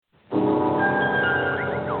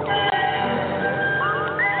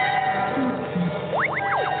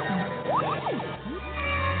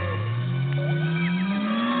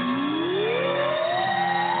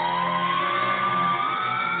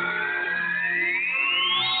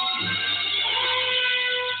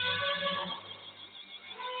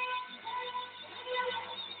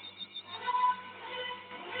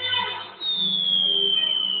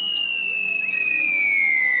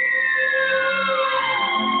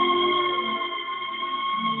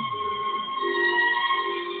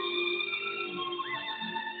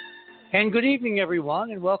And good evening,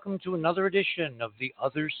 everyone, and welcome to another edition of The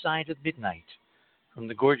Other Side of Midnight from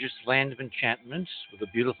the gorgeous land of enchantments with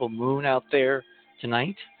a beautiful moon out there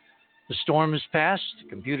tonight. The storm has passed, the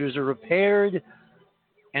computers are repaired,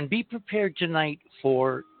 and be prepared tonight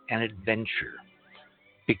for an adventure.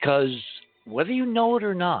 Because whether you know it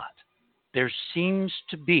or not, there seems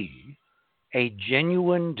to be a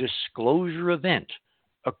genuine disclosure event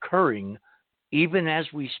occurring even as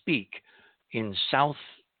we speak in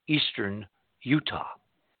southeastern Utah.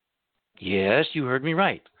 Yes, you heard me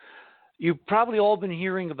right. You've probably all been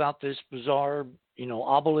hearing about this bizarre,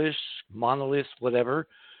 obelisk, monolith, whatever,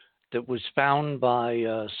 that was found by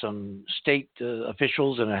some state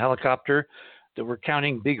officials in a helicopter that were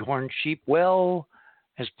counting bighorn sheep. Well,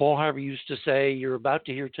 as Paul Harvey used to say, you're about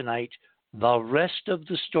to hear tonight the rest of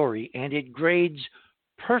the story, and it grades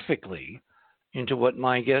perfectly into what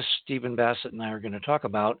my guest Stephen Bassett and I are going to talk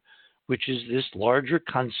about, which is this larger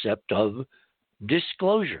concept of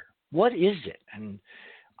disclosure. What is it? And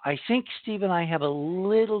I think Steve and I have a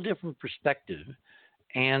little different perspective,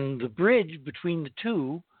 and the bridge between the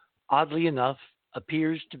two, oddly enough,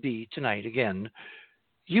 appears to be tonight again,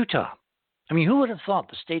 Utah. I mean, who would have thought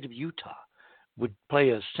the state of Utah would play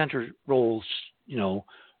a center role,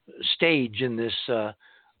 stage in this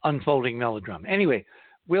unfolding melodrama? Anyway,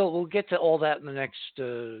 we'll get to all that in the next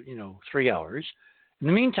 3 hours. In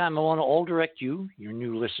the meantime, I want to all direct you, your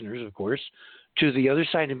new listeners, of course, to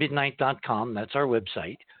theothersideofmidnight.com. That's our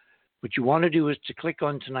website. What you want to do is to click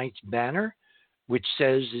on tonight's banner, which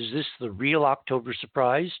says, "Is this the real October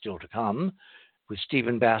surprise still to come?" with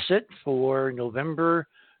Stephen Bassett for November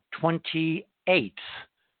 28th.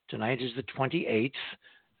 Tonight is the 28th.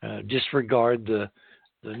 Disregard the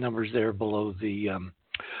numbers there below the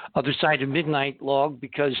Other Side of Midnight log,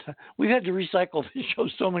 because we've had to recycle this show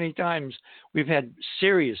so many times. We've had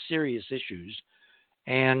serious issues.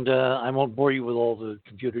 And I won't bore you with all the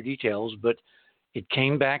computer details, but it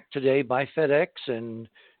came back today by FedEx, and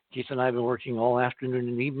Keith and I have been working all afternoon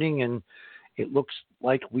and evening, and it looks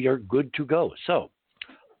like we are good to go. So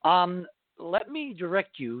let me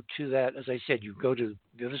direct you to that. As I said, you go to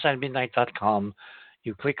theothersideofmidnight.com.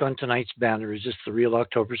 You click on tonight's banner, "Is this the real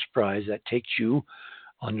October surprise?" That takes you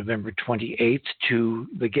on November 28th to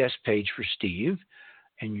the guest page for Steve.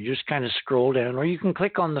 And you just kind of scroll down, or you can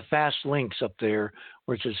click on the fast links up there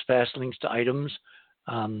where it says fast links to items,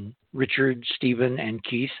 Richard, Stephen, and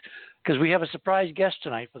Keith, because we have a surprise guest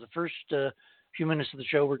tonight. For the first few minutes of the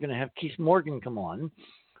show, we're going to have Keith Morgan come on,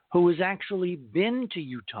 who has actually been to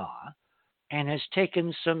Utah and has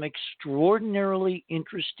taken some extraordinarily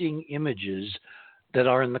interesting images that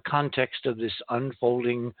are in the context of this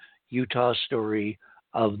unfolding Utah story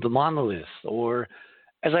of the monolith, or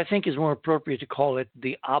as I think is more appropriate to call it,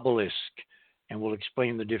 the obelisk, and we'll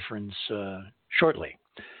explain the difference shortly.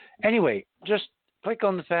 Anyway, just click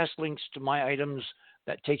on the fast links to my items.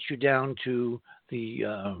 That takes you down to the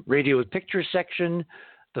radio with pictures section.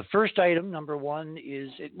 The first item, number one,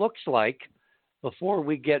 is it looks like, before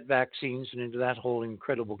we get vaccines and into that whole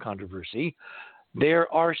incredible controversy,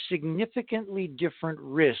 there are significantly different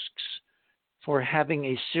risks for having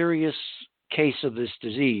a serious case of this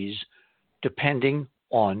disease depending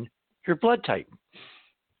on your blood type.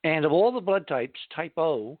 And of all the blood types, type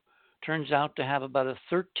O turns out to have about a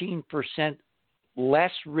 13%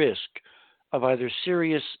 less risk of either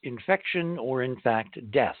serious infection or, in fact,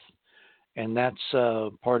 death. And that's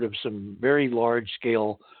part of some very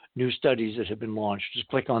large-scale new studies that have been launched. Just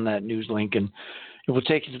click on that news link and it will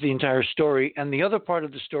take you to the entire story. And the other part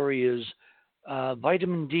of the story is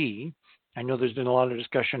vitamin D. I know there's been a lot of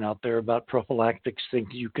discussion out there about prophylactics,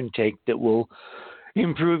 things you can take that will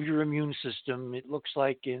improve your immune system. It looks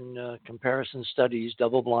like in comparison studies,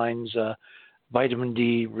 double blinds, vitamin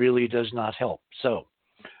D really does not help. So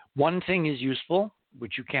one thing is useful,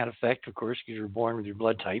 which you can't affect, of course, because you're born with your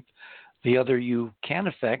blood type. The other you can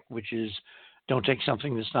affect, which is don't take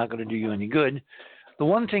something that's not going to do you any good. The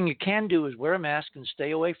one thing you can do is wear a mask and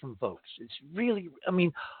stay away from folks. It's really,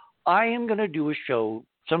 I am going to do a show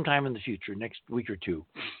sometime in the future, next week or two,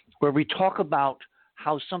 where we talk about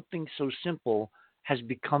how something so simple has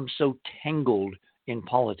become so tangled in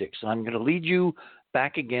politics. And I'm going to lead you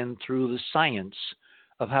back again through the science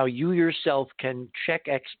of how you yourself can check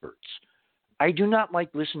experts. I do not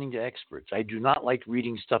like listening to experts. I do not like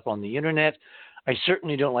reading stuff on the internet. I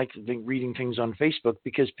certainly don't like reading things on Facebook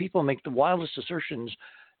because people make the wildest assertions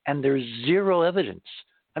and there's zero evidence.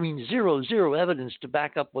 Zero evidence to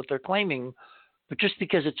back up what they're claiming. But just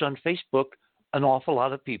because it's on Facebook, an awful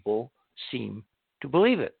lot of people seem to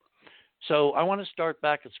believe it. So I want to start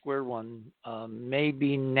back at square one.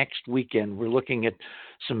 Maybe next weekend, we're looking at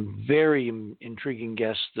some very intriguing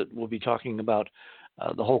guests that will be talking about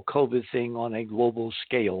the whole COVID thing on a global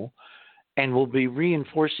scale. And we'll be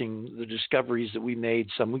reinforcing the discoveries that we made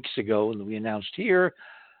some weeks ago and that we announced here,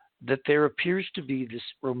 that there appears to be this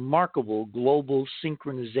remarkable global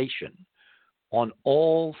synchronization on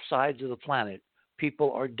all sides of the planet.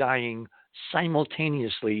 People are dying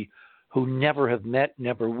simultaneously who never have met,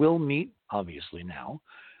 never will meet, obviously now.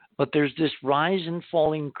 But there's this rise and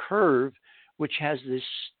falling curve, which has this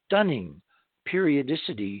stunning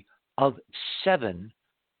periodicity of 7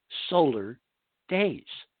 solar days,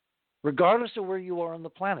 regardless of where you are on the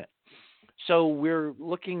planet. So we're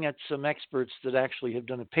looking at some experts that actually have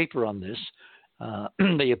done a paper on this.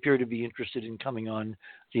 They appear to be interested in coming on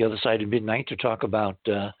the other side of midnight to talk about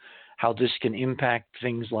how this can impact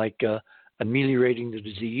things like ameliorating the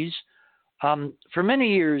disease. For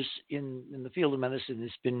many years in the field of medicine,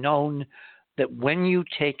 it's been known that when you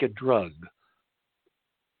take a drug,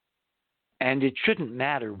 and it shouldn't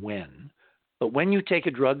matter when, but when you take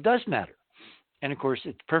a drug does matter. And of course,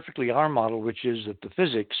 it's perfectly our model, which is that the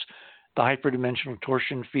physics, the hyperdimensional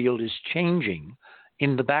torsion field is changing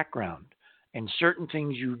in the background. And certain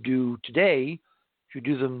things you do today, if you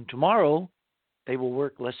do them tomorrow, they will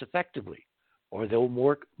work less effectively, or they'll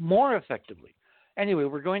work more effectively. Anyway,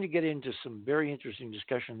 we're going to get into some very interesting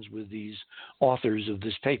discussions with these authors of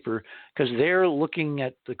this paper because they're looking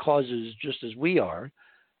at the causes just as we are.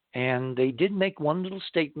 And they did make one little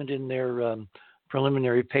statement in their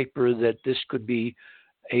preliminary paper that this could be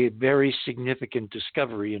a very significant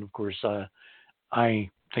discovery. And of course, I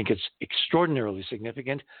think it's extraordinarily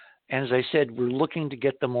significant. And as I said, we're looking to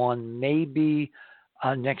get them on maybe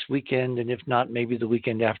next weekend, and if not, maybe the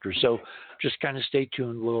weekend after. So just kind of stay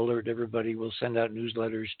tuned. We'll alert everybody. We'll send out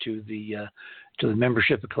newsletters to the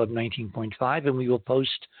membership at Club 19.5, and we will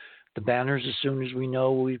post the banners as soon as we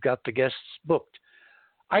know we've got the guests booked.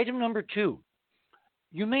 Item number 2.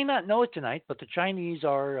 You may not know it tonight, but the Chinese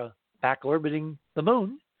are back orbiting the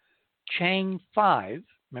moon. Chang 5,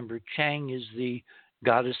 remember Chang is the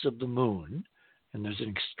goddess of the moon, and there's an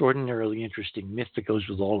extraordinarily interesting myth that goes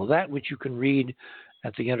with all of that, which you can read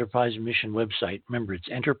at the Enterprise Mission website. Remember, it's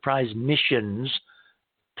enterprisemissions,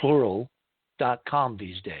 plural.com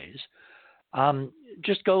these days.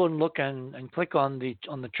 Just go and look and click on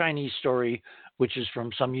the Chinese story, which is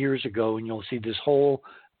from some years ago, and you'll see this whole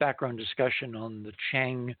background discussion on the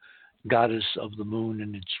Chang goddess of the moon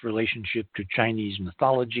and its relationship to Chinese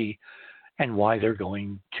mythology and why they're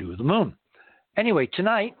going to the moon. Anyway,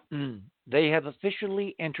 tonight, they have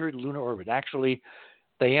officially entered lunar orbit. Actually,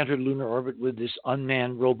 they entered lunar orbit with this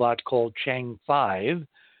unmanned robot called Chang 5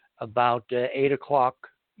 about 8 o'clock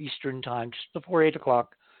Eastern time, just before 8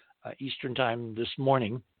 o'clock Eastern time this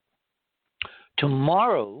morning.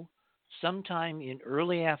 Tomorrow, sometime in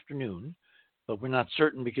early afternoon, but we're not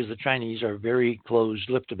certain because the Chinese are very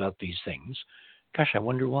closed-lipped about these things. Gosh, I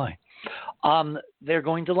wonder why. They're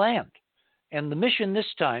going to land. And the mission this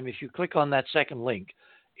time, if you click on that second link,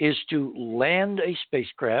 is to land a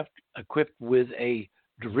spacecraft equipped with a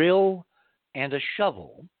drill and a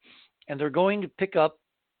shovel. And they're going to pick up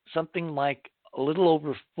something like a little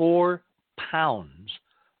over 4 pounds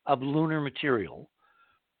of lunar material,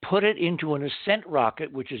 put it into an ascent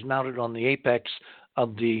rocket, which is mounted on the apex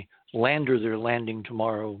of the lander they're landing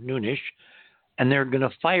tomorrow noonish, and they're going to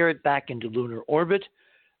fire it back into lunar orbit.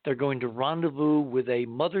 They're going to rendezvous with a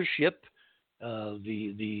mothership.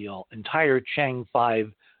 The entire Chang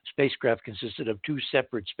 5 spacecraft consisted of 2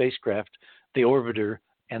 separate spacecraft, the orbiter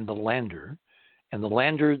and the lander. And the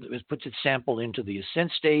lander puts its sample into the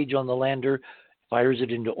ascent stage on the lander, fires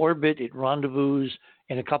it into orbit. It rendezvous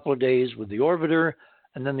in a couple of days with the orbiter,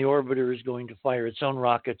 and then the orbiter is going to fire its own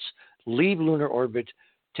rockets, leave lunar orbit,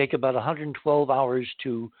 take about 112 hours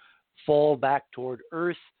to fall back toward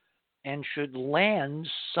Earth, and should land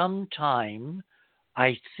sometime,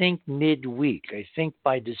 I think, midweek. I think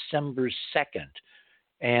by December 2nd.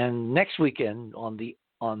 And next weekend on the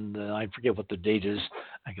I forget what the date is.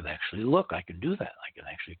 I can actually look. I can do that. I can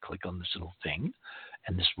actually click on this little thing,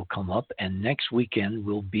 and this will come up. And next weekend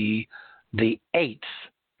will be the 8th.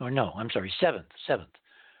 Or no, I'm sorry, 7th.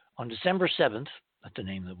 On December 7th, that's the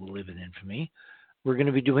name that will live in infamy, we're going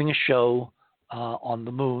to be doing a show on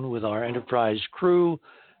the moon with our Enterprise crew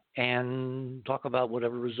and talk about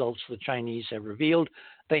whatever results the Chinese have revealed.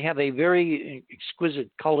 They have a very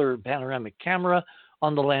exquisite color panoramic camera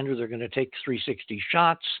on the lander. They're going to take 360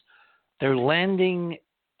 shots. They're landing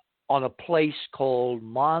on a place called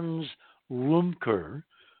Mons Rumker,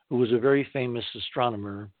 who was a very famous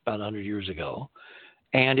astronomer about 100 years ago.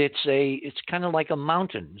 And it's kind of like a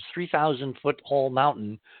mountain. It's 3,000-foot tall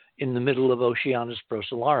mountain in the middle of Oceanus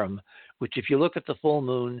Procellarum, which, if you look at the full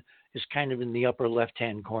moon, is kind of in the upper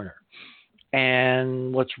left-hand corner.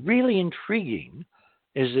 And what's really intriguing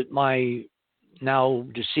is that my now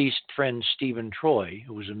deceased friend Stephen Troy,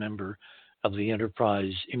 who was a member of the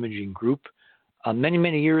Enterprise Imaging Group, many,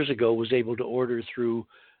 many years ago was able to order through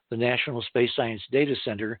the National Space Science Data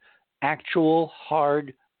Center actual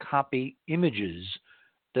hard copy images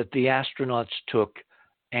that the astronauts took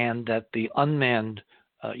and that the unmanned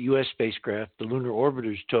U.S. spacecraft, the lunar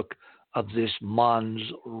orbiters, took of this Mons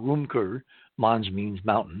Rumker. Mons means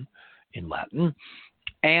mountain in Latin.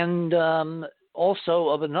 And also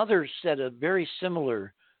of another set of very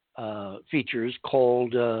similar features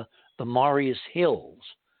called the Marius Hills.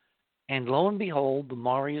 And lo and behold, the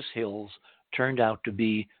Marius Hills turned out to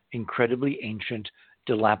be incredibly ancient,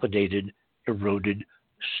 dilapidated, eroded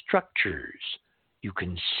structures. You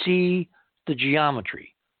can see the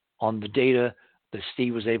geometry on the data that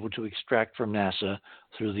Steve was able to extract from NASA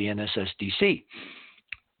through the NSSDC.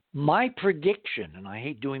 My prediction, and I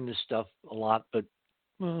hate doing this stuff a lot, but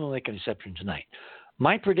I'll make an exception tonight.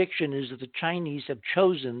 My prediction is that the Chinese have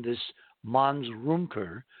chosen this Mons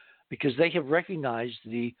Rumker because they have recognized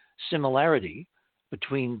the similarity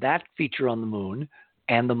between that feature on the moon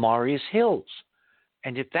and the Marius Hills.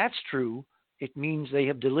 And if that's true, it means they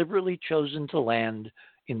have deliberately chosen to land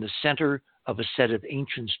in the center of a set of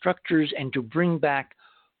ancient structures and to bring back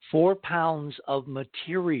 4 pounds of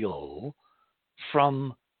material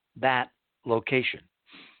from that location.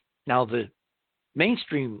 Now, the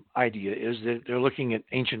mainstream idea is that they're looking at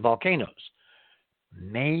ancient volcanoes.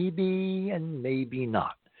 Maybe and maybe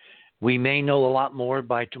not. We may know a lot more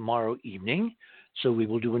by tomorrow evening, so we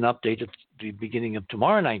will do an update at the beginning of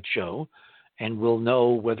tomorrow night's show, and we'll know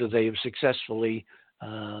whether they have successfully,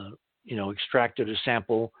 extracted a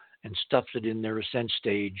sample and stuffed it in their ascent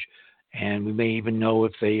stage, and we may even know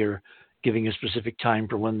if they are giving a specific time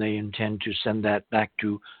for when they intend to send that back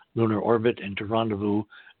to lunar orbit and to rendezvous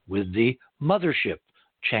with the mothership,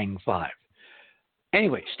 Chang 5.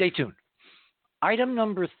 Anyway, stay tuned. Item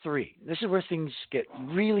number 3. This is where things get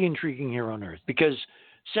really intriguing here on Earth, because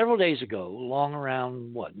several days ago, along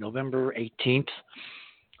around, November 18th,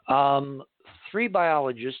 3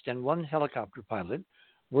 biologists and 1 helicopter pilot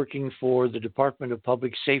working for the Department of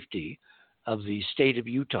Public Safety of the state of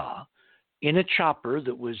Utah in a chopper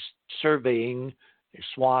that was surveying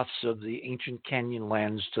swaths of the ancient canyon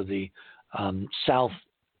lands to the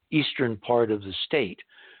southeastern part of the state,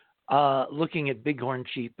 looking at bighorn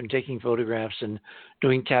sheep and taking photographs and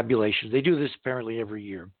doing tabulations. They do this apparently every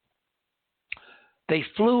year. They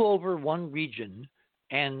flew over one region,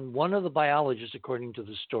 and one of the biologists, according to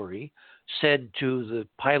the story, said to the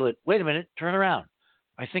pilot, "Wait a minute, turn around.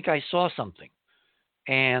 I think I saw something."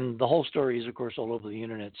 And the whole story is, of course, all over the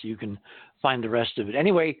internet, so you can find the rest of it.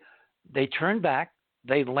 Anyway, they turned back,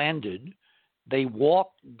 they landed, they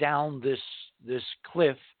walked down this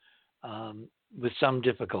cliff with some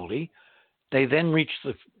difficulty. They then reached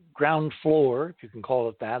the ground floor, if you can call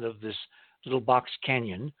it that, of this little box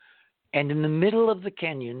canyon. And in the middle of the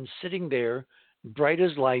canyon, sitting there, bright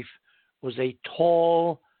as life, was a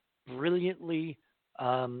tall, brilliantly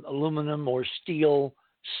aluminum or steel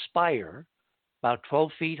spire, about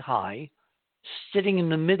 12 feet high, sitting in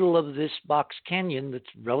the middle of this box canyon that's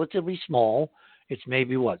relatively small. It's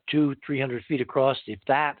maybe, 200-300 feet across, if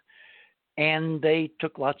that. And they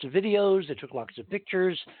took lots of videos. They took lots of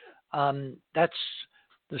pictures. That's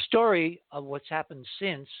the story of what's happened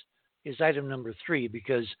since is item number 3,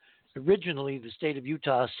 because originally the state of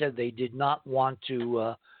Utah said they did not want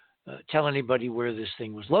to tell anybody where this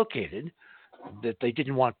thing was located, that they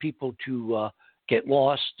didn't want people to get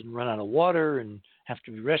lost and run out of water and have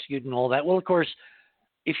to be rescued and all that. Well, of course,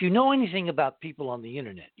 if you know anything about people on the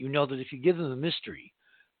internet, you know that if you give them a mystery,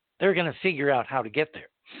 they're going to figure out how to get there.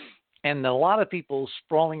 And a lot of people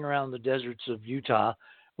sprawling around the deserts of Utah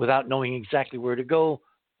without knowing exactly where to go,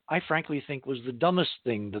 I frankly think was the dumbest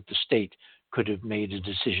thing that the state could have made a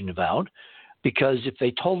decision about, because if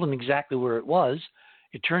they told them exactly where it was,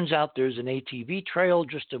 it turns out there's an ATV trail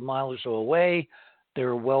just a mile or so away. There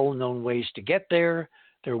are well-known ways to get there.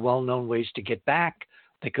 There are well-known ways to get back.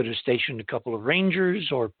 They could have stationed a couple of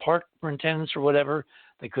rangers or park attendants or whatever.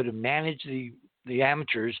 They could have managed the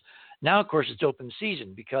amateurs. Now, of course, it's open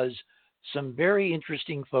season because some very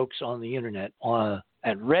interesting folks on the internet,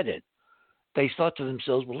 at Reddit, they thought to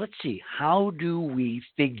themselves, well, let's see, how do we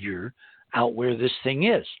figure out where this thing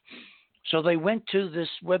is? So they went to this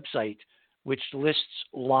website, which lists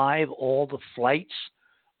live all the flights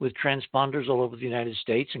with transponders all over the United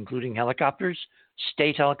States, including helicopters,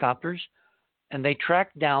 state helicopters. and they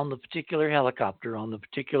tracked down the particular helicopter on the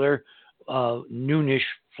particular noonish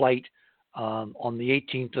flight on the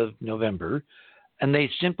 18th of November, and they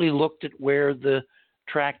simply looked at where the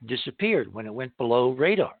track disappeared when it went below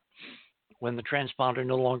radar, when the transponder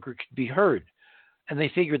no longer could be heard. And they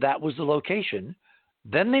figured that was the location.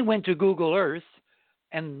 Then they went to Google Earth,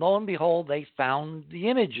 and lo and behold, they found the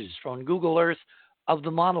images from Google Earth of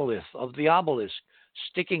the monolith, of the obelisk,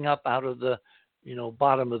 sticking up out of the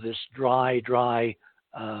bottom of this dry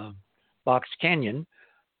box canyon.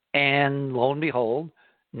 And lo and behold,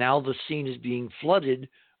 now the scene is being flooded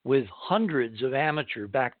with hundreds of amateur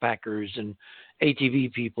backpackers and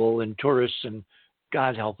ATV people and tourists, and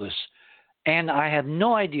God help us. And I have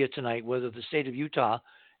no idea tonight whether the state of Utah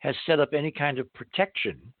has set up any kind of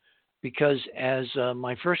protection, because as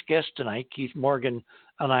my first guest tonight, Keith Morgan,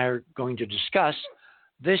 and I are going to discuss,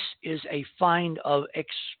 this is a find of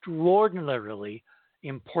extraordinarily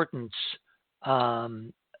importance.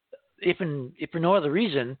 If for no other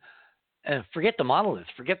reason, forget the monolith,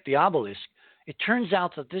 forget the obelisk. It turns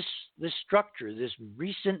out that this structure, this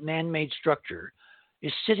recent man-made structure,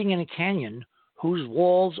 is sitting in a canyon whose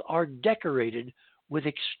walls are decorated with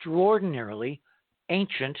extraordinarily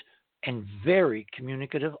ancient and very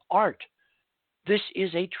communicative art. This is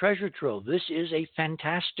a treasure trove. This is a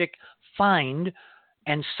fantastic find,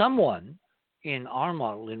 and someone in our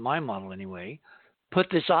model, in my model anyway, put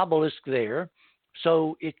this obelisk there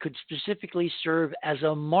so it could specifically serve as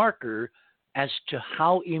a marker as to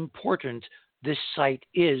how important this site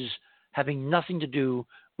is, having nothing to do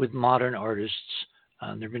with modern artists.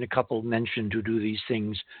 There have been a couple mentioned who do these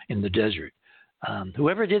things in the desert.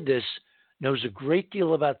 Whoever did this knows a great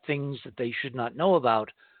deal about things that they should not know about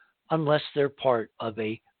unless they're part of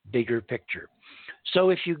a bigger picture. So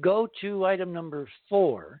if you go to item number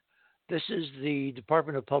 4, this is the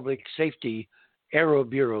Department of Public Safety Aero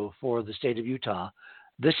Bureau for the state of Utah.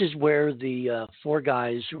 This is where the 4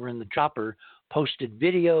 guys who were in the chopper posted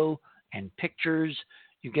video and pictures.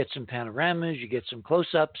 You get some panoramas, you get some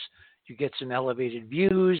close-ups, you get some elevated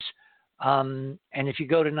views. And if you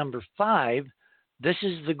go to number 5, this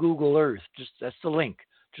is the Google Earth. That's the link.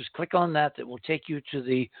 Just click on that. That will take you to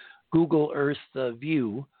the Google Earth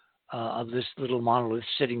view of this little monolith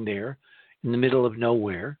sitting there in the middle of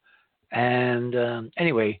nowhere. And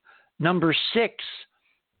anyway, number 6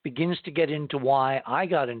 begins to get into why I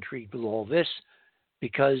got intrigued with all this,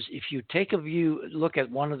 because if you take a look at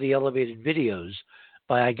one of the elevated videos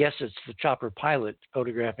by, I guess it's the chopper pilot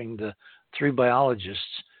photographing the 3 biologists,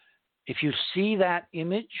 if you see that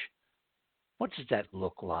image, what does that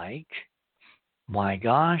look like? My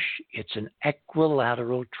gosh, it's an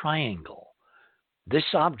equilateral triangle. This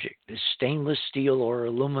object, this stainless steel or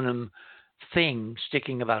aluminum thing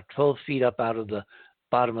sticking about 12 feet up out of the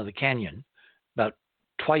bottom of the canyon, about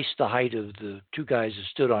twice the height of the 2 guys who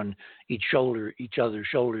stood on each other's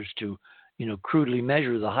shoulders to, crudely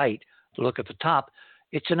measure the height to look at the top.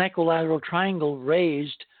 It's an equilateral triangle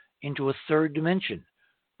raised into a 3rd dimension,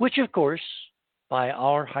 which of course, by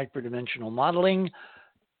our hyperdimensional modeling,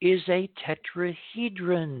 is a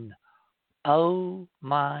tetrahedron. Oh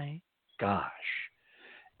my gosh.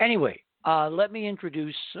 Anyway, let me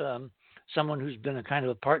introduce someone who's been a kind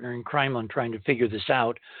of a partner in crime on trying to figure this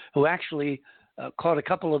out, who actually caught a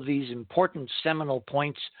couple of these important seminal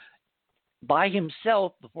points by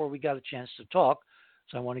himself before we got a chance to talk.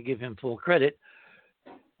 So I want to give him full credit.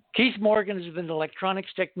 Keith Morgan has been an electronics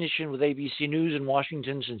technician with ABC News in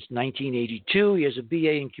Washington since 1982. He has a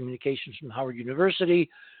BA in communications from Howard University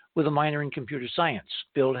with a minor in computer science.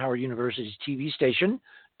 Built Howard University's TV station,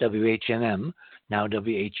 WHMM, now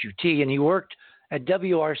WHUT, and he worked at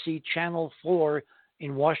WRC Channel 4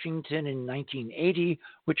 in Washington in 1980,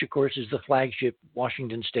 which of course is the flagship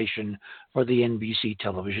Washington station for the NBC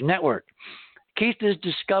television network. Keith is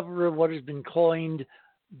discoverer of what has been coined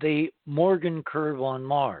the Morgan curve on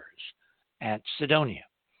Mars at Cydonia.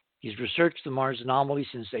 He's researched the Mars anomaly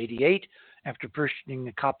since '88 after purchasing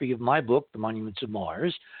a copy of my book, The Monuments of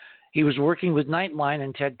Mars. He was working with Nightline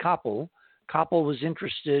and Ted Koppel.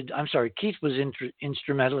 Keith was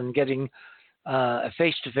instrumental in getting a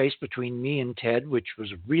face-to-face between me and Ted, which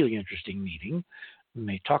was a really interesting meeting. We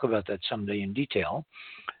may talk about that someday in detail.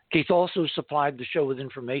 Keith also supplied the show with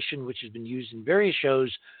information which has been used in various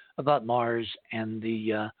shows about Mars and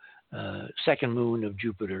the second moon of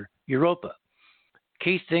Jupiter, Europa.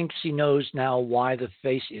 Keith thinks he knows now why the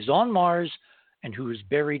face is on Mars and who is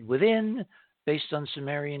buried within, based on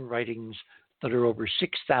Sumerian writings that are over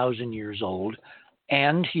 6,000 years old.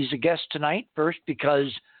 And he's a guest tonight, first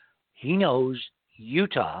because he knows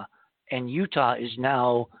Utah, and Utah is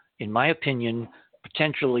now, in my opinion,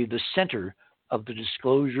 potentially the center of the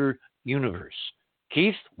Disclosure universe.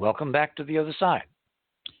 Keith, welcome back to the other side.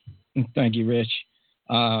 Thank you, Rich.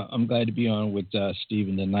 I'm glad to be on with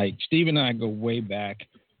Stephen tonight. Steve and I go way back.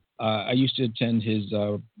 I used to attend his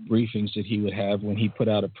briefings that he would have when he put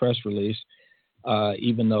out a press release,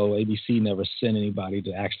 even though ABC never sent anybody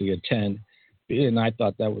to actually attend. And I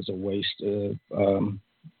thought that was a waste of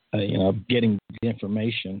getting the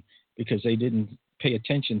information because they didn't pay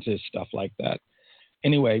attention to stuff like that.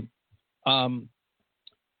 Anyway,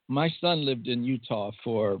 my son lived in Utah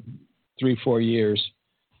for 3-4 years,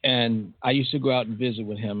 and I used to go out and visit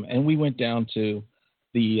with him. And we went down to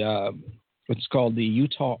the what's called the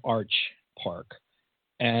Utah Arch Park.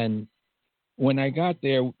 And when I got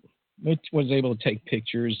there, I was able to take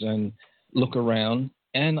pictures and look around.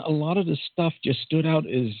 And a lot of the stuff just stood out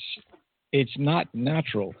as it's not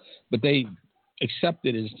natural, but they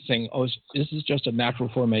accepted it as saying, oh, this is just a natural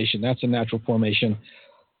formation. That's a natural formation.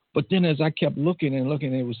 But then as I kept looking,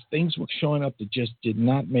 there was things were showing up that just did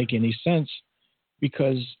not make any sense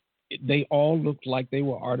because they all looked like they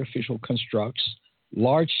were artificial constructs,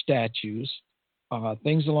 large statues,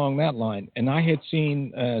 things along that line. And I had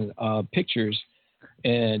seen pictures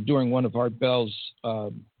during one of Art Bell's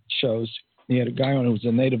shows. He had a guy on who was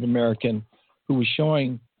a Native American who was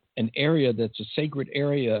showing an area that's a sacred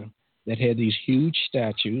area that had these huge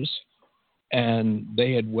statues, and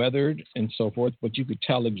they had weathered and so forth, but you could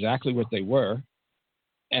tell exactly what they were.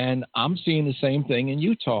 And I'm seeing the same thing in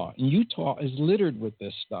Utah. And Utah is littered with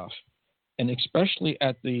this stuff, and especially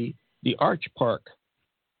at the Arch Park.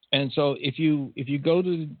 And so if you go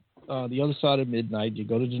to the other side of midnight, you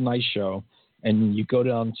go to tonight's show, and you go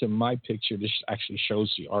down to my picture. This actually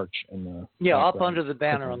shows the arch. Up under the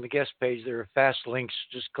banner on the guest page, there are fast links.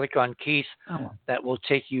 Just click on Keith. That will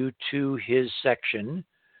take you to his section.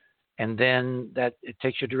 And then it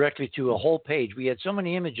takes you directly to a whole page. We had so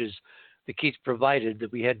many images that Keith provided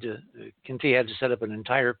that Kinty had to set up an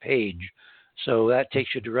entire page. So that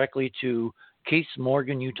takes you directly to Keith's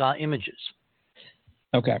Morgan, Utah images.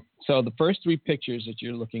 Okay. So the first 3 pictures that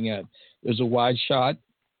you're looking at, there's a wide shot,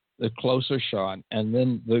 the closer shot, and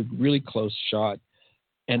then the really close shot.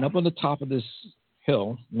 And up on the top of this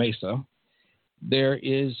hill, mesa, there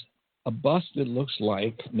is a bust that looks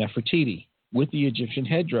like Nefertiti with the Egyptian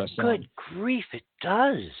headdress on. Good grief, it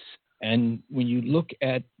does. And when you look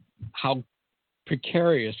at how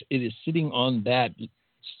precarious it is sitting on that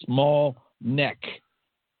small neck,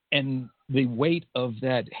 and the weight of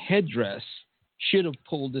that headdress should have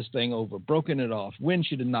pulled this thing over, broken it off. Wind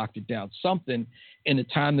should have knocked it down, something in the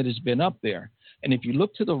time that it's been up there. And if you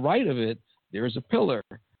look to the right of it, there is a pillar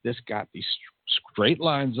that's got these straight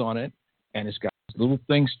lines on it, and it's got this little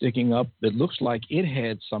thing sticking up that looks like it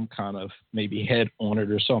had some kind of maybe head on it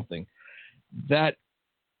or something. That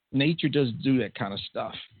nature does do that kind of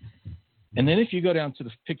stuff. And then if you go down to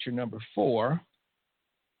the picture number 4,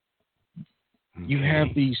 you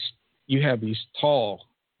have these tall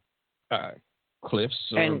cliffs.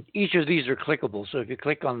 And each of these are clickable, so if you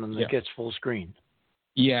click on them, it gets full screen.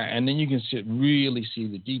 Yeah, and then you can really see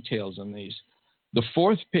the details on these. The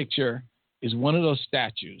 4th picture is one of those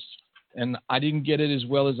statues, and I didn't get it as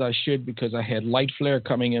well as I should because I had light flare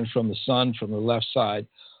coming in from the sun from the left side.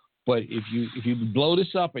 But if you blow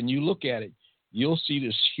this up and you look at it, you'll see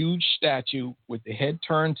this huge statue with the head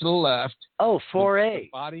turned to the left. Oh, 4A. The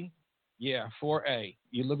body. Yeah, 4A.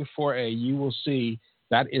 You look at 4A, you will see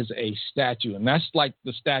that is a statue. And that's like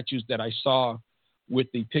the statues that I saw with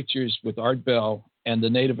the pictures with Art Bell and the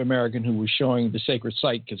Native American who was showing the sacred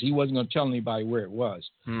site because he wasn't going to tell anybody where it was.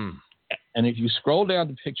 And if you scroll down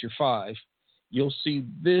to picture 5, you'll see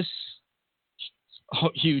this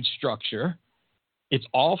huge structure. It's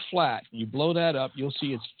all flat. You blow that up, you'll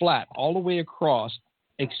see it's flat all the way across,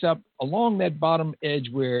 except along that bottom edge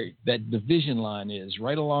where that division line is,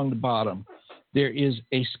 right along the bottom, there is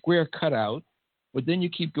a square cutout. But then you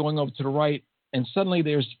keep going over to the right, and suddenly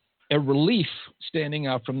there's a relief standing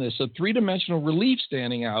out from this, a 3-dimensional relief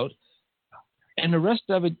standing out, and the rest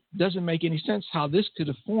of it doesn't make any sense how this could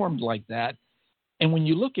have formed like that. And when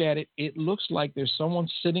you look at it, it looks like there's someone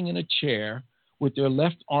sitting in a chair with their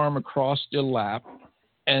left arm across their lap,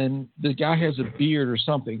 and the guy has a beard or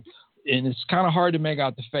something, and it's kind of hard to make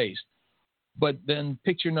out the face. But then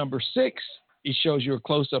picture number 6, it shows you a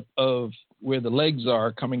close-up of where the legs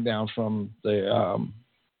are coming down from the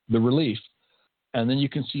relief. And then you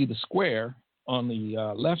can see the square on the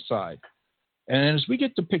left side. And as we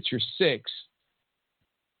get to picture 6,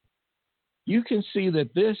 you can see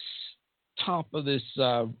that this top of this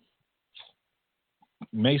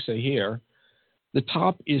mesa here, the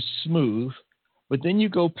top is smooth, but then you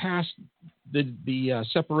go past the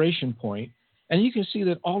separation point, and you can see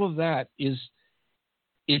that all of that is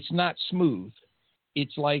it's not smooth.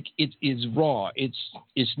 It's like it is raw.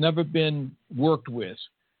 It's never been worked with,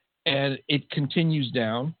 and it continues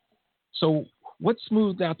down. So what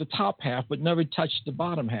smoothed out the top half but never touched the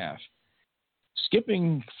bottom half?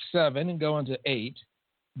 Skipping 7 and going to 8,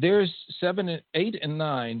 there's 7 and 8 and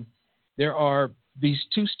 9. There are these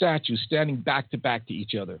two statues standing back to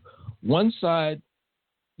each other. One side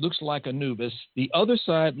looks like Anubis. The other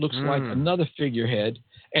side looks like another figurehead,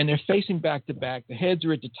 and they're facing back to back. The heads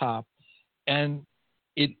are at the top, and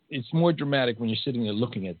it's more dramatic when you're sitting there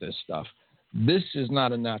looking at this stuff. This is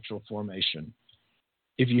not a natural formation.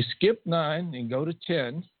 If you skip 9 and go to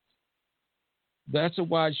 10, that's a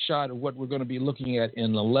wide shot of what we're going to be looking at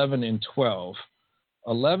in 11 and 12.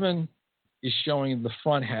 11 is showing the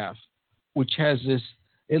front half, which has this,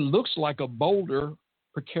 it looks like a boulder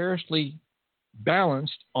precariously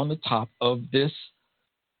balanced on the top of this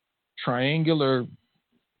triangular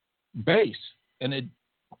base. And it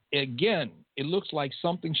looks like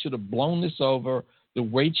something should have blown this over. The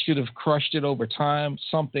weight should have crushed it over time,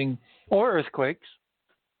 something. Or earthquakes.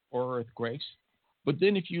 But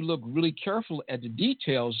then if you look really careful at the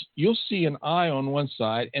details, you'll see an eye on one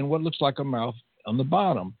side and what looks like a mouth on the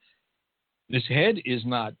bottom. This head is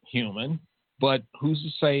not human, but who's to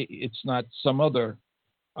say it's not some other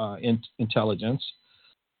intelligence?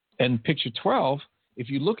 And picture 12, if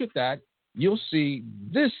you look at that, you'll see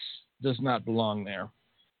this does not belong there.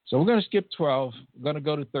 So we're going to skip 12. We're going to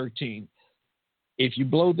go to 13. If you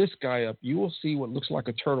blow this guy up, you will see what looks like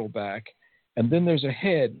a turtle back. And then there's a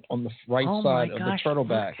head on the right side of the turtle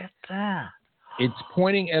back. Look at that. It's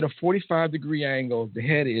pointing at a 45-degree angle. The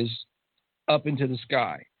head is up into the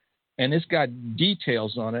sky. And it's got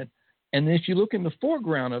details on it. And if you look in the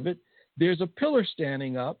foreground of it, there's a pillar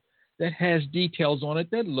standing up that has details on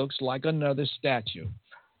it that looks like another statue.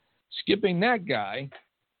 Skipping that guy,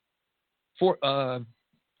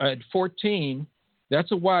 at 14,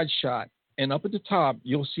 that's a wide shot. And up at the top,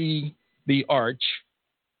 you'll see the arch.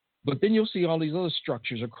 But then you'll see all these other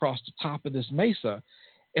structures across the top of this mesa.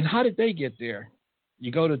 And how did they get there?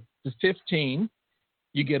 You go to 15,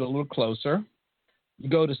 you get a little closer. You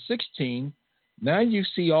go to 16, now you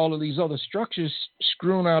see all of these other structures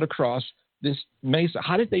strewn out across this mesa.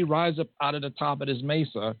 How did they rise up out of the top of this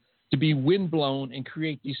mesa to be windblown and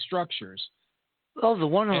create these structures? Oh, the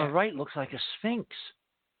one on the right looks like a sphinx.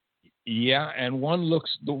 Yeah, and one looks,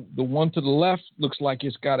 the one to the left looks like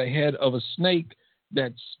it's got a head of a snake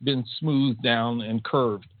that's been smoothed down and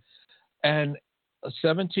curved. And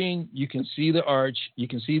 17, you can see the arch, you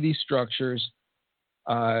can see these structures,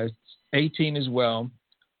 18 as well.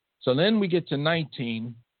 So then we get to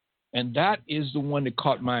 19, and that is the one that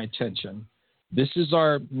caught my attention. This is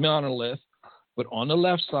our monolith, but on the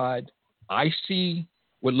left side, I see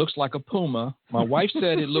what looks like a puma. My wife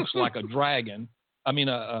said it looks like a dragon.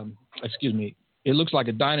 It looks like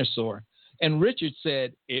a dinosaur. And Richard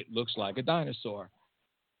said it looks like a dinosaur.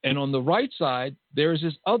 And on the right side, there's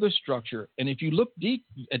this other structure. And if you look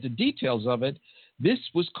at the details of it, this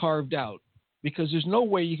was carved out because there's no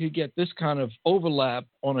way you could get this kind of overlap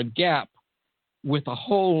on a gap with a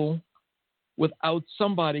hole without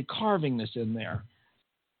somebody carving this in there.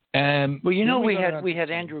 And well, we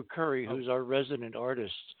had Andrew Curry, who's our resident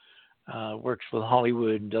artist, works with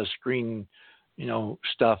Hollywood, does screen,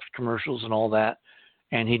 stuff, commercials and all that.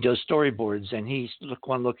 And he does storyboards, and he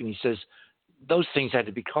look and he says, those things had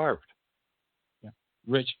to be carved. Yeah.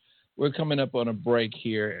 Rich, we're coming up on a break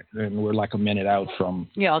here, and we're like a minute out from.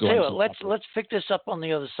 Yeah, I'll tell you what. Let's pick this up on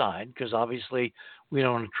the other side because obviously we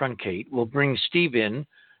don't want to truncate. We'll bring Steve in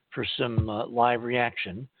for some live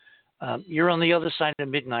reaction. You're on the other side of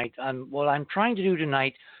midnight. What I'm trying to do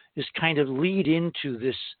tonight is kind of lead into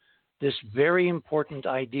this very important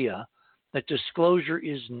idea that disclosure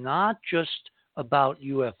is not just about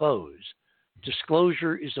UFOs.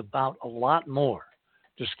 Disclosure is about a lot more.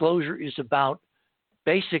 Disclosure is about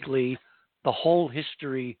basically the whole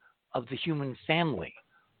history of the human family.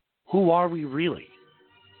 Who are we really?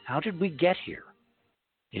 How did we get here?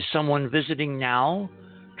 Is someone visiting now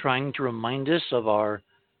trying to remind us of our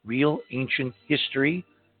real ancient history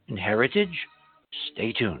and heritage?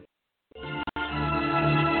 Stay tuned.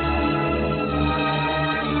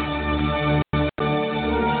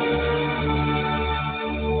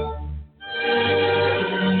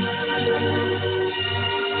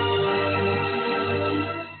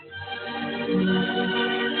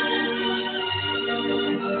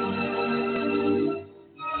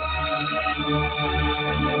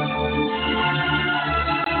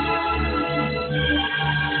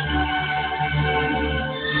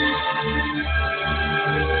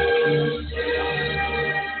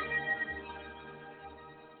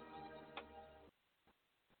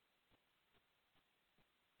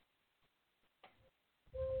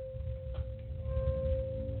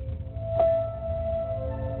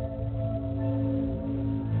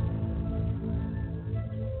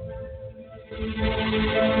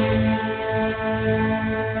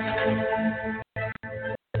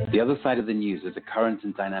 Other Side of the News is a current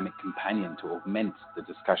and dynamic companion to augment the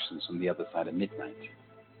discussions from The Other Side of Midnight.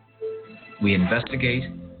 We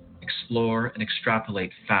investigate, explore, and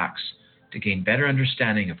extrapolate facts to gain better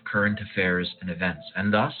understanding of current affairs and events,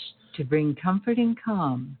 and thus to bring comfort and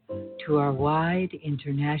calm to our wide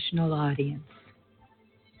international audience.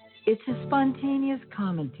 It's a spontaneous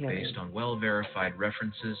commentary based on well-verified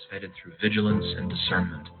references vetted through vigilance and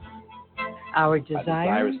discernment. Our desire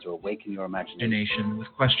desire is to awaken your imagination With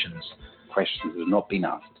questions that have not been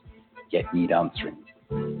asked, yet need answering.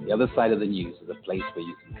 The Other Side of the News is a place where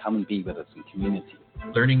you can come and be with us in community.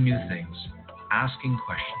 Learning new things, asking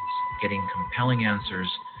questions, getting compelling answers,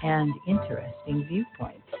 and interesting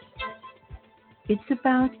viewpoints. It's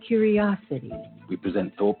about curiosity. We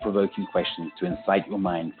present thought-provoking questions to incite your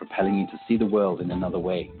mind, propelling you to see the world in another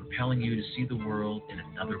way. Propelling you to see the world in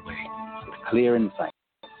another way. With clear insight,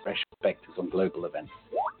 fresh perspectives on global events.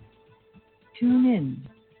 Tune in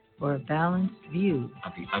for a balanced view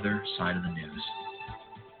of the other side of the news.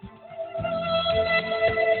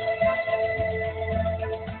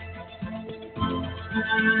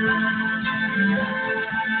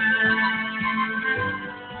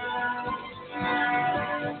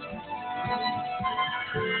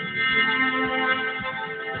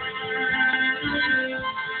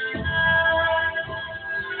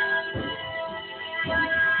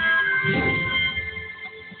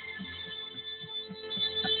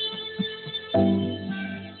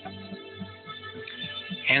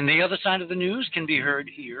 And The Other Side of the News can be heard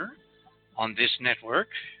here on this network,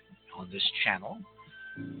 on this channel,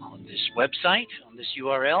 on this website, on this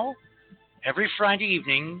URL, every Friday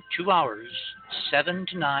evening, 2 hours, 7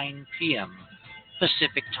 to 9 p.m.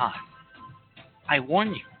 Pacific Time. I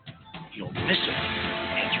warn you, you'll miss it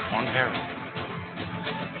at your own peril.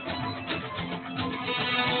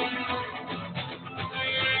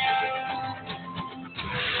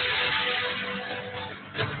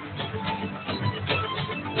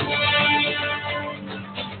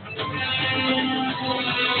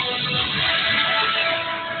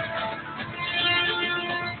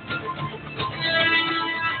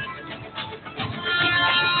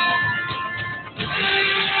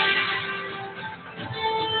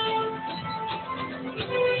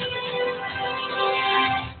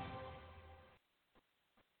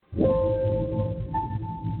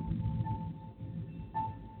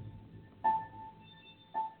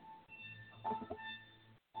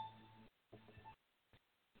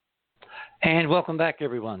 And welcome back,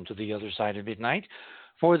 everyone, to The Other Side of Midnight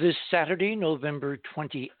for this Saturday, November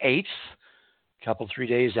 28th, a couple, 3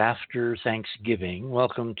 days after Thanksgiving.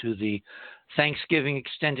 Welcome to the Thanksgiving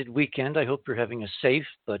extended weekend. I hope you're having a safe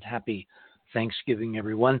but happy Thanksgiving,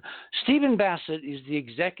 everyone. Stephen Bassett is the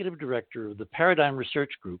executive director of the Paradigm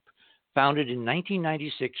Research Group, founded in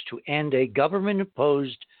 1996 to end a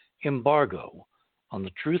government-imposed embargo on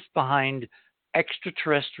the truth behind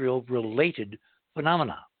extraterrestrial-related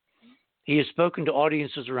phenomena. He has spoken to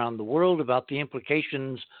audiences around the world about the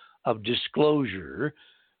implications of disclosure.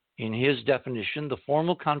 In his definition, the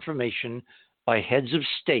formal confirmation by heads of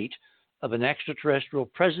state of an extraterrestrial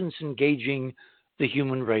presence engaging the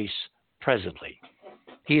human race presently.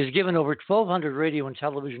 He has given over 1,200 radio and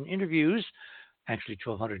television interviews, actually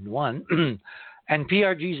 1,201, and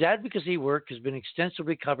PRG's advocacy work has been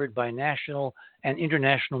extensively covered by national and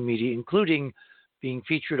international media, including being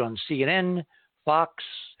featured on CNN, Fox,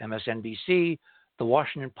 MSNBC, The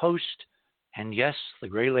Washington Post, and yes, the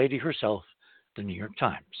Gray Lady herself, the New York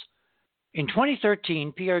Times. In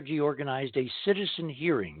 2013, PRG organized a citizen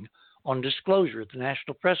hearing on disclosure at the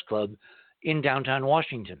National Press Club in downtown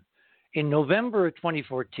Washington. In November of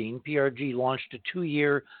 2014, PRG launched a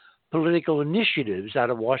 2-year political initiatives out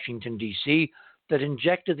of Washington, D.C. that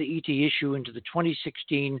injected the ET issue into the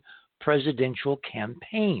 2016 presidential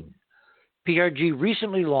campaign. PRG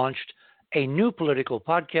recently launched a new political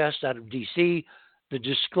podcast out of D.C., The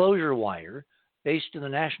Disclosure Wire, based in the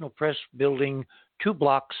National Press Building 2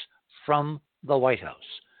 blocks from the White House.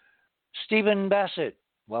 Stephen Bassett,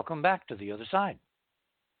 welcome back to The Other Side.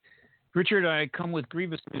 Richard, I come with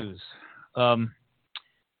grievous news.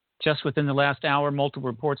 Just within the last hour, multiple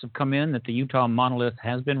reports have come in that the Utah monolith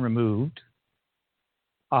has been removed.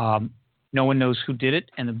 No one knows who did it,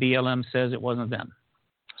 and the BLM says it wasn't them.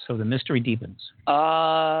 So the mystery deepens.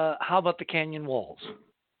 How about the canyon walls?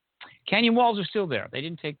 Canyon walls are still there. They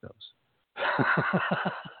didn't take those.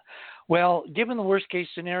 Well, given the worst-case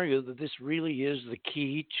scenario that this really is the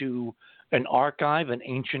key to an archive, an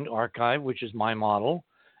ancient archive, which is my model,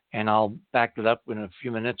 and I'll back it up in a few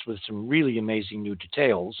minutes with some really amazing new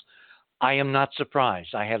details, I am not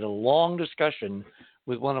surprised. I had a long discussion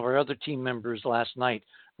with one of our other team members last night,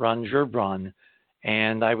 Ron Gerbron,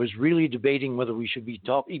 And I was really debating whether we should be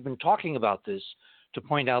even talking about this to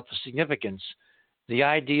point out the significance. The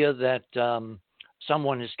idea that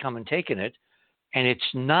someone has come and taken it, and it's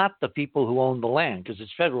not the people who own the land, because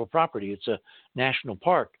it's federal property. It's a national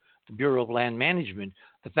park, the Bureau of Land Management.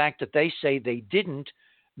 The fact that they say they didn't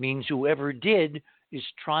means whoever did is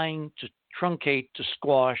trying to truncate, to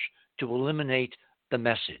squash, to eliminate the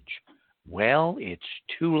message. Well, it's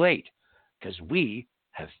too late, because we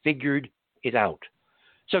have figured it out.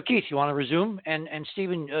 So, Keith, you want to resume? And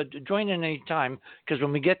Stephen, join in any time, because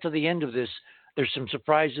when we get to the end of this, there's some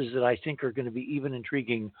surprises that I think are going to be even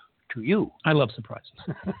intriguing to you. I love surprises.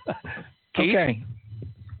 Okay.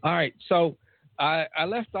 All right. So I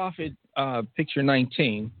left off at picture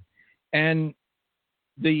 19, and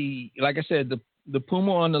like I said, the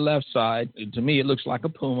puma on the left side, to me, it looks like a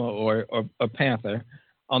puma or a panther.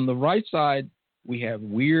 On the right side, we have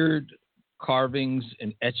weird carvings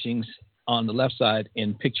and etchings on the left side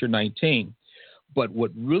in picture 19. But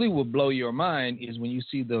what really will blow your mind is when you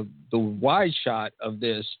see the wide shot of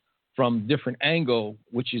this from different angle,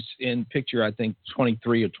 which is in picture, I think,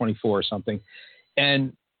 23 or 24 or something.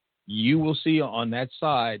 And you will see on that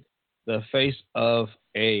side the face of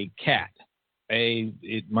a cat.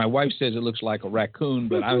 My wife says it looks like a raccoon,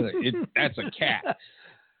 but that's a cat.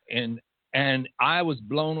 And I was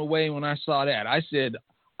blown away when I saw that. I said,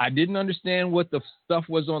 I didn't understand what the stuff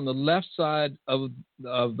was on the left side of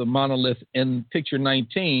the monolith in picture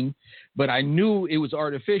 19, but I knew it was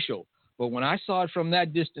artificial. But when I saw it from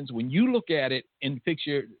that distance, when you look at it in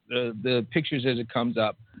the pictures as it comes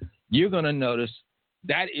up, you're going to notice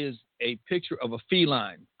that is a picture of a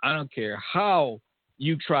feline. I don't care how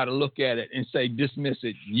you try to look at it and say dismiss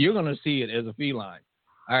it, you're going to see it as a feline.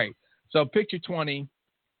 All right. So picture 20,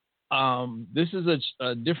 this is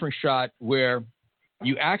a different shot where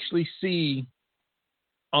you actually see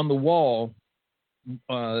on the wall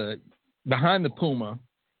behind the puma,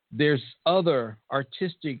 there's other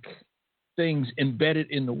artistic things embedded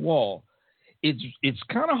in the wall. It's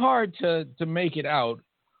kind of hard to make it out,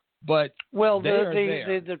 but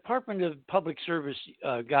the Department of Public Service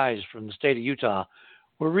guys from the state of Utah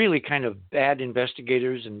were really kind of bad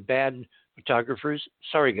investigators and bad photographers.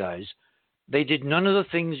 Sorry, guys. They did none of the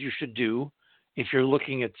things you should do if you're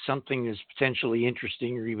looking at something that's potentially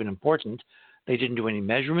interesting or even important. They didn't do any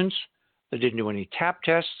measurements. They didn't do any tap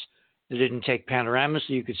tests. They didn't take panoramas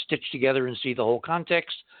so you could stitch together and see the whole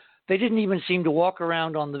context. They didn't even seem to walk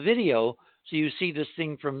around on the video so you see this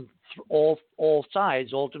thing from all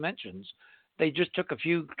sides, all dimensions. They just took a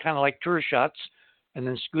few kind of like tour shots and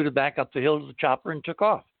then scooted back up the hill to the chopper and took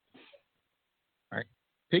off. All right.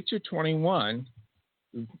 Picture 21.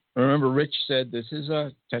 Remember, Rich said this is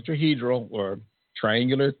a tetrahedral or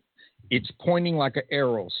triangular. It's pointing like an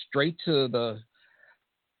arrow straight to the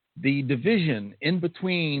division in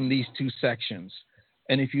between these two sections.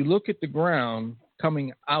 And if you look at the ground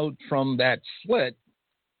coming out from that slit,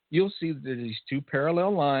 you'll see that there's these two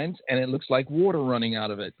parallel lines, and it looks like water running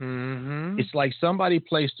out of it. Mm-hmm. It's like somebody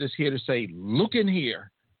placed this here to say, look in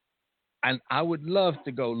here. And I would love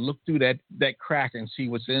to go look through that crack and see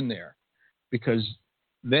what's in there, because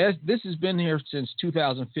this has been here since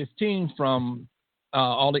 2015 from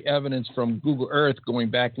all the evidence from Google Earth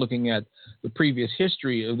going back, looking at the previous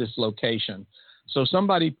history of this location. So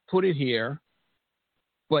somebody put it here,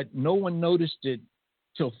 but no one noticed it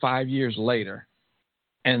till 5 years later.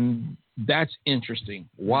 And that's interesting.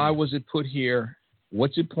 Why was it put here?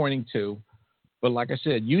 What's it pointing to? But like I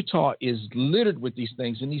said, Utah is littered with these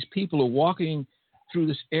things, and these people are walking through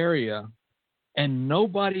this area, and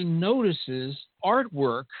nobody notices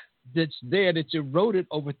artwork that's there that's eroded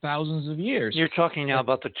over thousands of years. You're talking now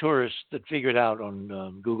about the tourists that figured out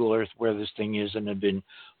on Google Earth where this thing is and have been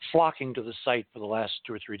flocking to the site for the last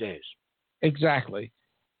 2 or 3 days. Exactly.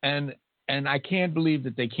 And I can't believe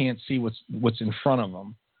that they can't see what's in front of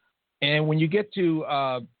them. And when you get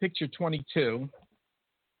to picture 22,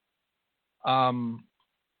 I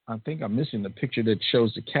think I'm missing the picture that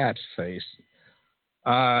shows the cat's face.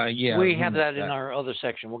 Yeah, we have that in our other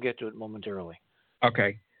section. We'll get to it momentarily.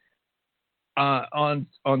 Okay. On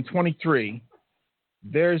 23,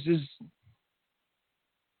 there's this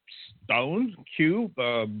stone cube,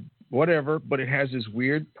 whatever, but it has this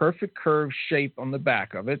weird, perfect curved shape on the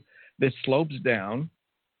back of it that slopes down.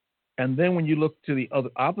 And then when you look to the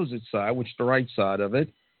opposite side, which is the right side of it,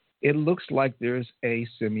 it looks like there's a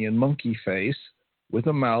simian monkey face with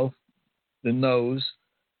a mouth, the nose,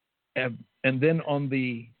 and then to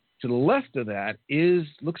the left of that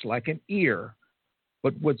looks like an ear.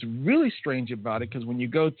 But what's really strange about it, because when you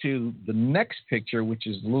go to the next picture, which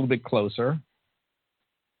is a little bit closer,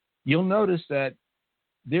 you'll notice that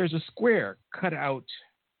there's a square cut out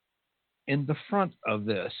in the front of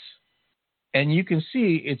this. And you can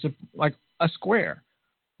see it's like a square.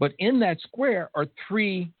 But in that square are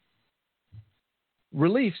 3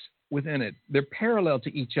 reliefs within it. They're parallel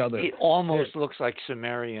to each other. It almost looks like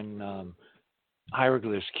Sumerian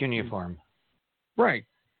hieroglyphs, cuneiform. Right.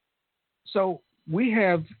 So we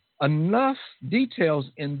have enough details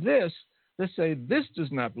in this to say this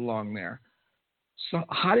does not belong there. So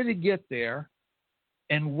how did it get there?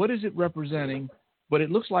 And what is it representing? But it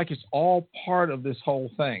looks like it's all part of this whole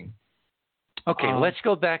thing. Okay, let's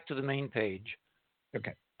go back to the main page.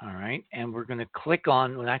 Okay. All right, and we're going to click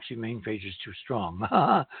on, well, actually, main page is too strong.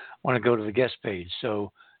 I want to go to the guest page,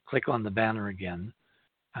 so click on the banner again.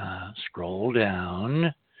 Scroll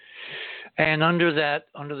down. And under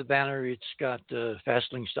the banner, it's got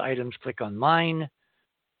fast links to items. Click on mine.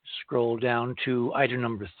 Scroll down to item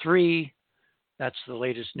number 3. That's the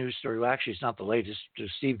latest news story. Well, actually, it's not the latest.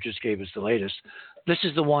 Steve just gave us the latest. This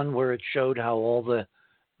is the one where it showed how all the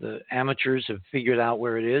amateurs have figured out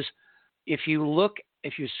where it is. If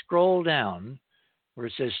you scroll down where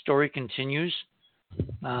it says story continues,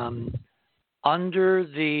 under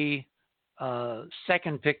the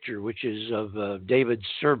second picture, which is of David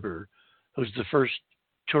Serber, who's the first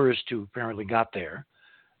tourist who apparently got there,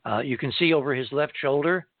 you can see over his left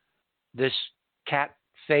shoulder this cat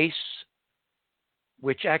face,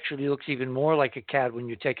 which actually looks even more like a cat when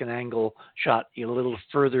you take an angle shot a little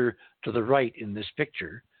further to the right in this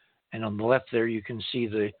picture. And on the left there, you can see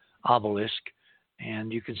the obelisk,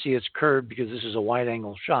 and you can see it's curved because this is a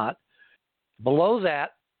wide-angle shot. Below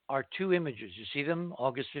that are 2 images. You see them,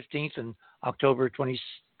 August 15th and October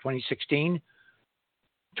 2016,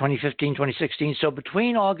 2015, 2016. So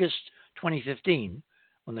between August 2015,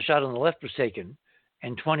 when the shot on the left was taken,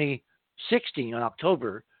 and 2016 in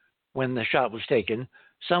October, when the shot was taken,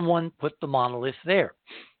 someone put the monolith there.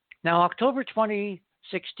 Now, October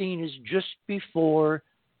 2016 is just before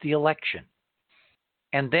the election.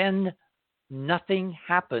 And then nothing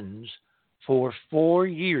happens for 4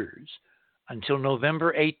 years until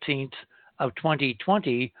November 18th of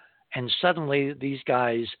 2020, and suddenly these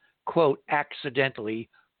guys, quote, accidentally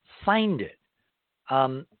find it.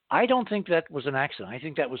 I don't think that was an accident. I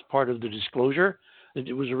think that was part of the disclosure.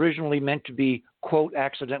 It was originally meant to be, quote,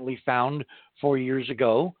 accidentally found 4 years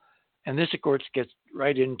ago. And this, of course, gets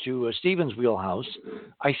right into Stephen's wheelhouse.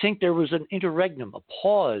 I think there was an interregnum, a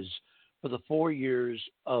pause for the 4 years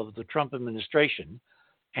of the Trump administration.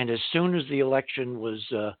 And as soon as the election was,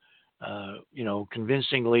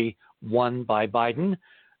 convincingly won by Biden,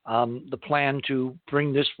 the plan to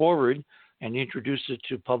bring this forward and introduce it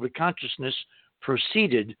to public consciousness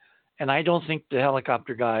proceeded. And I don't think the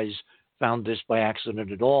helicopter guys found this by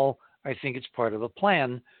accident at all. I think it's part of a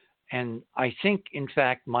plan. And I think, in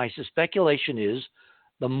fact, my speculation is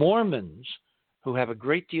the Mormons, who have a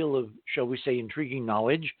great deal of, shall we say, intriguing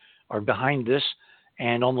knowledge, are behind this.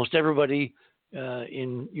 And almost everybody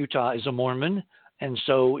in Utah is a Mormon. And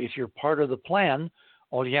so if you're part of the plan,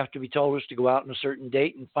 all you have to be told is to go out on a certain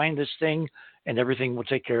date and find this thing, and everything will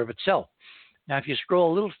take care of itself. Now, if you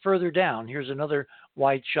scroll a little further down, here's another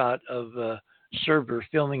wide shot of Serber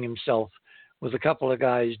filming himself with a couple of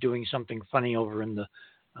guys doing something funny over in the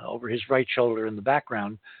over his right shoulder in the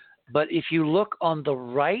background. But if you look on the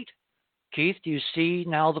right, Keith, do you see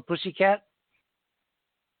now the pussycat?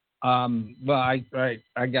 Well,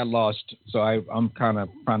 I got lost, so I'm kind of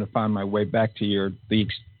trying to find my way back to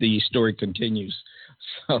the story continues.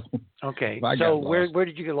 So okay, so where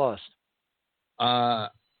did you get lost?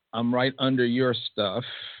 I'm right under your stuff.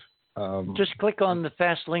 Just click on the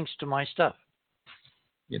fast links to my stuff.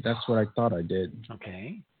 Yeah, that's what I thought I did.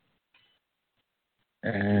 Okay.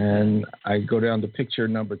 And I go down to picture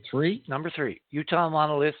number 3. Number 3, Utah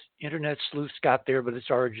monolith. Internet sleuths got there, but its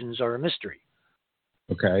origins are a mystery.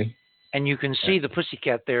 Okay. And you can see the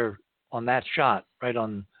pussycat there on that shot, right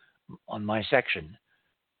on my section.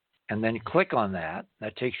 And then click on that.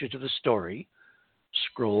 That takes you to the story.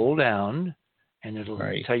 Scroll down, and it'll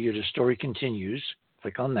tell you the story continues.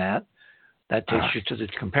 Click on that. That takes you to the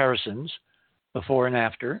comparisons, before and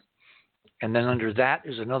after. And then under that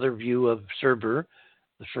is another view of Serber,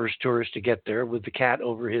 the first tourist to get there, with the cat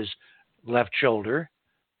over his left shoulder.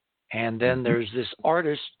 And then there's this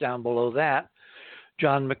artist down below that,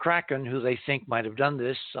 John McCracken, who they think might have done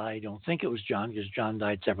this. I don't think it was John, because John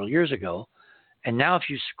died several years ago. And now if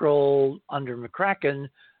you scroll under McCracken,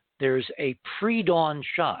 there's a pre-dawn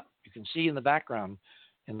shot. You can see in the background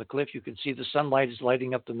in the cliff, you can see the sunlight is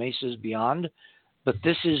lighting up the mesas beyond. But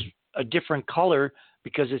this is a different color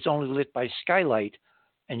because it's only lit by skylight.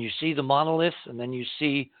 And you see the monolith, and then you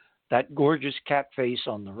see that gorgeous cat face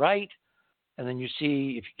on the right. And then you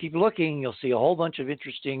see, if you keep looking, you'll see a whole bunch of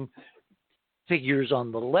interesting figures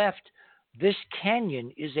on the left. This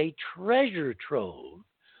canyon is a treasure trove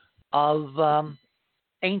of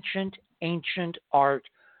ancient art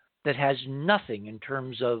that has nothing in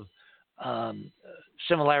terms of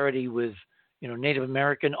similarity with, Native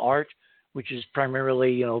American art, which is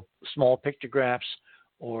primarily, small pictographs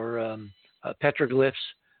or petroglyphs,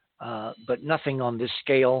 but nothing on this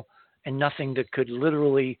scale, and nothing that could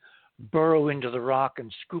literally burrow into the rock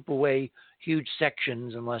and scoop away huge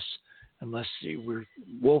sections unless we're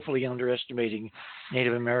woefully underestimating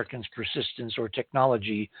Native Americans' persistence or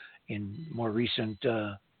technology in more recent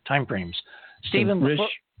time frames. Stephen, Rich,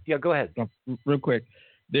 go ahead. Real quick.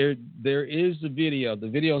 There is the video. The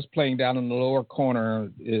video is playing down in the lower corner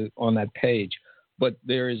on that page, but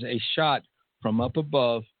there is a shot from up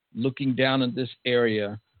above looking down in this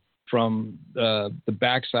area from the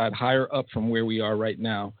backside, higher up from where we are right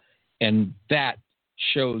now, and that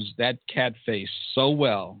shows that cat face so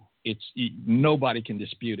well. Nobody can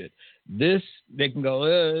dispute it. This, they can go,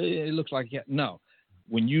 it looks like cat. No.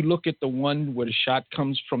 When you look at the one where the shot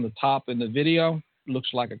comes from the top in the video, looks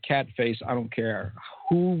like a cat face. I don't care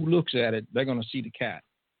who looks at it, they're going to see the cat.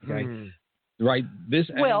 Okay, right?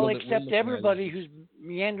 Except everybody who's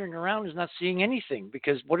meandering around is not seeing anything,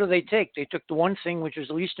 because what do they take? They took the one thing which is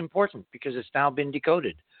the least important because it's now been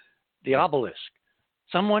decoded, the obelisk.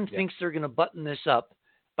 Someone thinks they're going to button this up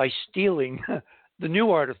by stealing the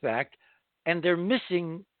new artifact, and they're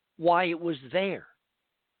missing why it was there.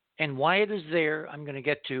 And why it is there, I'm going to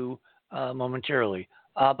get to momentarily.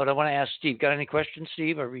 But I want to ask Steve. Got any questions,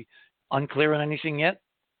 Steve? Are we unclear on anything yet?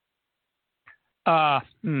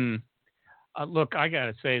 Look, I got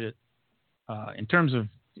to say that in terms of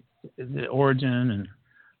the origin and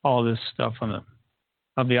all this stuff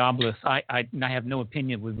of the obelisk, I have no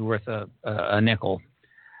opinion would be worth a nickel.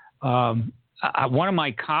 One of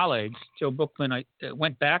my colleagues, Joe Bookman, I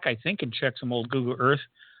went back, I think, and checked some old Google Earth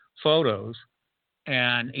photos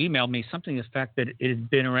and emailed me something to the fact that it had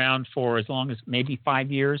been around for as long as maybe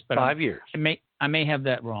 5 years. But 5 years. I may have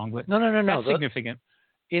that wrong, but no. That's significant.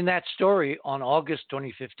 In that story on August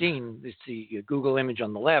 2015, it's the Google image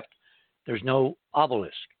on the left, there's no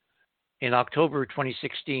obelisk. In October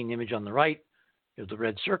 2016, image on the right, there's the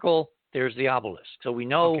red circle, there's the obelisk. So we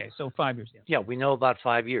know. Okay, so 5 years. Yeah, we know about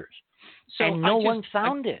 5 years. So and no one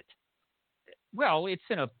found it. Well, it's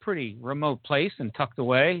in a pretty remote place and tucked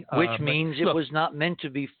away. Which means it was not meant to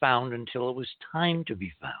be found until it was time to be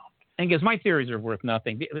found. I guess my theories are worth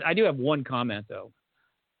nothing. I do have one comment, though,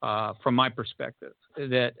 from my perspective,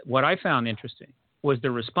 that what I found interesting was the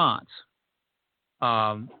response.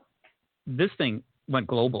 This thing went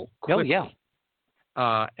global quickly. Oh,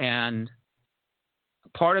 yeah. And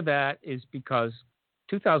part of that is because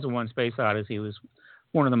 2001 Space Odyssey was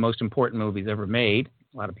one of the most important movies ever made.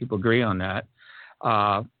 A lot of people agree on that.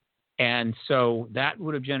 And so that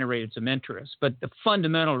would have generated some interest. But the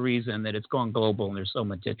fundamental reason that it's gone global and there's so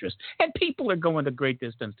much interest, and people are going to great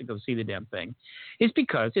distance to go see the damn thing, is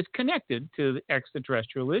because it's connected to the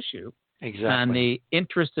extraterrestrial issue. Exactly. And the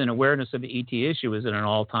interest and awareness of the ET issue is at an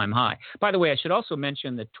all-time high. By the way, I should also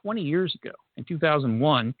mention that 20 years ago, in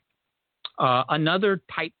 2001, another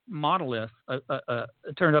type monolith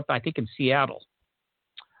turned up, I think, in Seattle,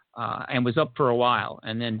 and was up for a while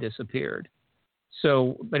and then disappeared.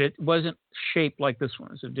 So, but it wasn't shaped like this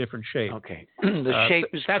one. It's a different shape. Okay. The shape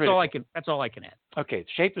is that's critical. That's all I can add. Okay, the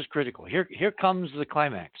shape is critical. Here comes the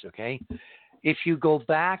climax, okay? If you go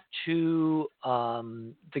back to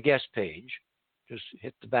the guest page, just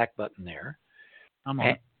hit the back button there.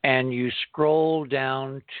 And you scroll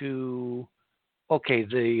down to,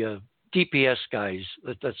 the DPS guys.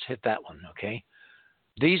 Let's hit that one, okay?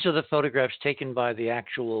 These are the photographs taken by the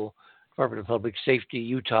actual Department of Public Safety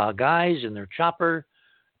Utah guys in their chopper.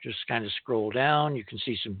 Just kind of scroll down. You can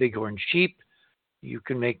see some bighorn sheep. You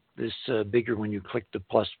can make this bigger when you click the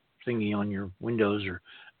plus thingy on your Windows or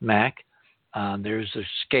Mac. There's a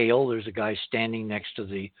scale. There's a guy standing next to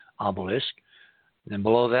the obelisk. And then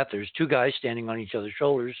below that, there's two guys standing on each other's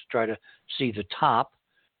shoulders to try to see the top.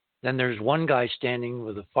 Then there's one guy standing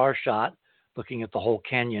with a far shot looking at the whole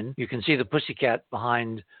canyon. You can see the pussycat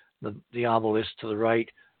behind the obelisk to the right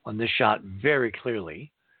on this shot very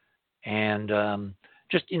clearly. And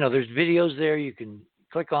there's videos there. You can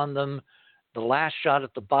click on them. The last shot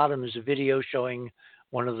at the bottom is a video showing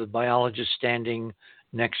one of the biologists standing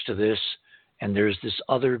next to this. And there's this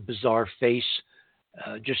other bizarre face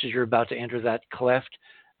just as you're about to enter that cleft.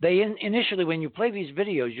 They initially, when you play these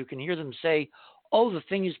videos, you can hear them say, the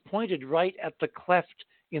thing is pointed right at the cleft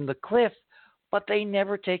in the cliff, but they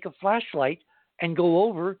never take a flashlight and go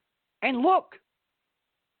over and look.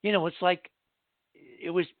 It's like it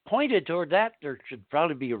was pointed toward that. There should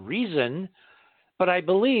probably be a reason, but I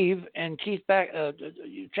believe, and Keith,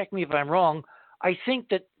 you check me if I'm wrong, I think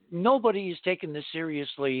that nobody has taken this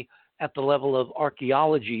seriously at the level of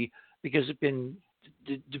archaeology because it's been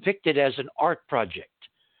depicted as an art project.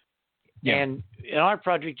 Yeah. And an art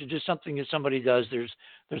project is just something that somebody does.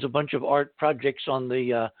 There's a bunch of art projects on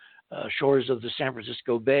the shores of the San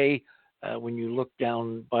Francisco Bay. When you look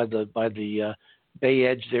down by the bay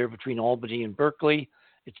edge there between Albany and Berkeley,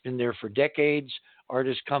 it's been there for decades.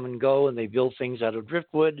 Artists come and go, and they build things out of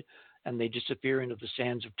driftwood, and they disappear into the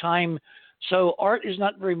sands of time. So art is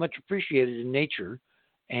not very much appreciated in nature,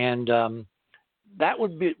 and that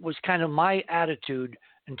was kind of my attitude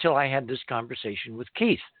until I had this conversation with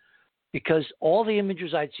Keith, because all the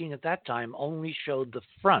images I'd seen at that time only showed the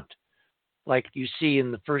front, like you see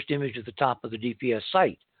in the first image at the top of the DPS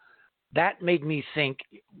site. That made me think,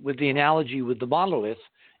 with the analogy with the monolith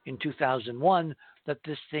in 2001, that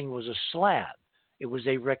this thing was a slab. It was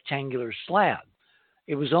a rectangular slab.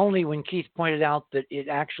 It was only when Keith pointed out that it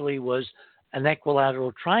actually was an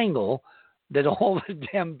equilateral triangle that all the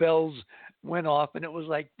damn bells went off, and it was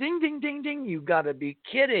like, ding, ding, ding, ding, you got to be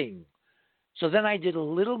kidding. So then I did a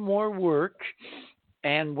little more work,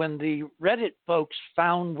 and when the Reddit folks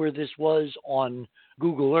found where this was on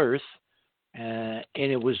Google Earth, and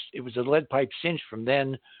it was a lead pipe cinch from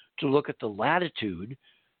then to look at the latitude.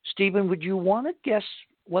 Stephen, would you want to guess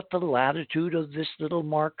what the latitude of this little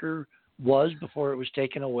marker was before it was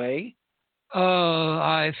taken away?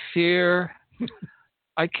 I fear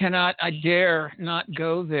I dare not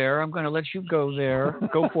go there. I'm going to let you go there.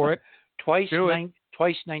 Go for it. Twice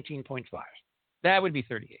 19.5. That would be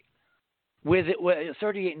 38. With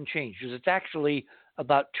 38 and change, because it's actually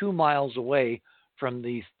about 2 miles away from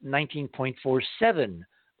the 19.47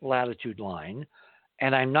 latitude line.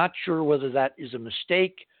 And I'm not sure whether that is a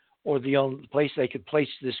mistake or the only place they could place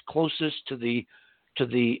this closest to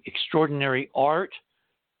the extraordinary art,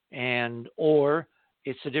 or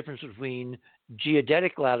it's the difference between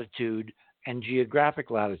geodetic latitude and geographic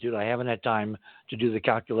latitude. I haven't had time to do the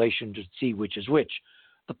calculation to see which is which.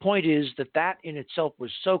 The point is that in itself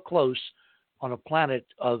was so close on a planet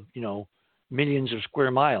of, millions of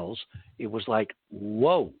square miles. It was like,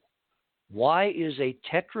 whoa, why is a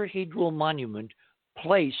tetrahedral monument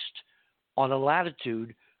placed on a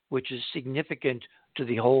latitude which is significant to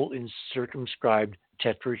the whole circumscribed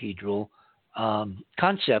tetrahedral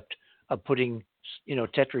concept of putting,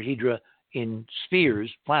 tetrahedra in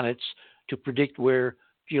spheres, planets, to predict where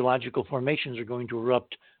geological formations are going to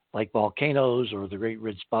erupt, like volcanoes or the Great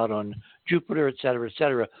Red Spot on Jupiter, et cetera, et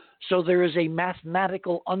cetera. So there is a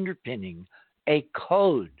mathematical underpinning, a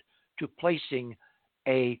code to placing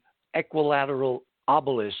a equilateral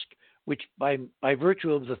obelisk, which by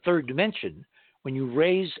virtue of the third dimension, when you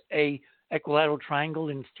raise a equilateral triangle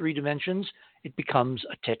in 3 dimensions, it becomes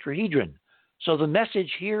a tetrahedron. So the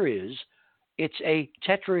message here is it's a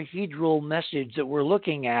tetrahedral message that we're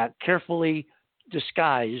looking at, carefully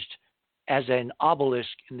disguised as an obelisk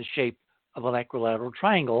in the shape of an equilateral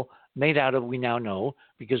triangle, made out of, we now know,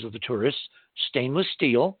 because of the tourists, stainless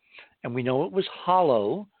steel, and we know it was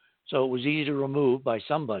hollow, so it was easy to remove by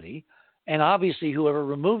somebody. And obviously, whoever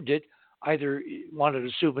removed it either wanted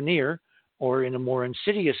a souvenir, or in a more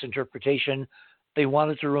insidious interpretation, they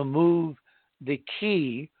wanted to remove the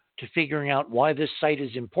key to figuring out why this site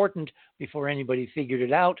is important before anybody figured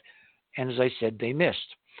it out. And as I said, they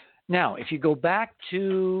missed. Now, if you go back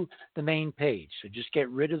to the main page, so just get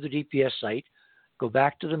rid of the DPS site, go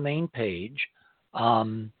back to the main page,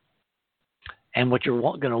 and what you're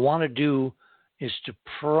going to want to do is to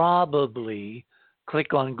probably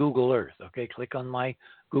click on Google Earth. Okay, click on my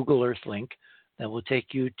Google Earth link. That will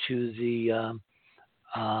take you to the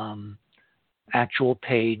actual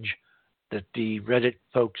page that the Reddit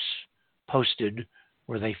folks posted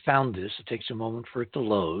where they found this. It takes a moment for it to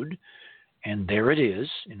load. And there it is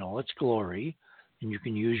in all its glory. And you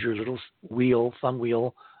can use your little thumb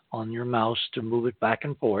wheel on your mouse to move it back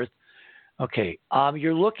and forth. Okay, if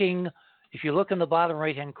you look in the bottom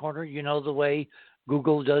right-hand corner, the way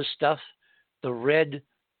Google does stuff. The red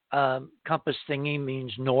compass thingy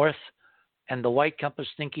means north, and the white compass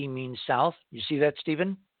thingy means south. You see that,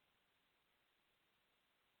 Stephen?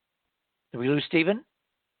 Did we lose Stephen?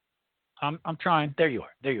 I'm trying. There you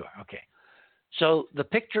are. Okay. So the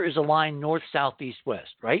picture is aligned north, south, east,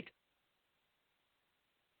 west, right?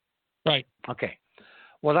 Right. Okay.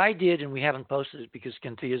 What I did, and we haven't posted it because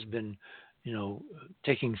Cynthia's been,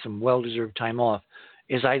 taking some well-deserved time off,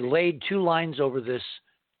 is I laid 2 lines over this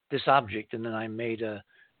object, and then I made a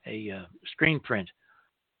screen print.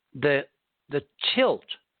 The tilt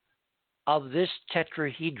of this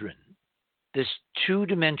tetrahedron this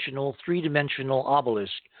two-dimensional, three-dimensional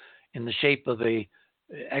obelisk in the shape of a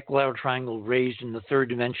equilateral triangle raised in the third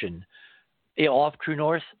dimension off true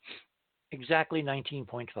north, exactly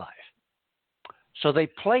 19.5. So they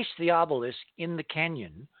placed the obelisk in the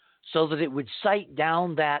canyon so that it would sight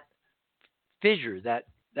down that fissure, that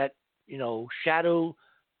shadow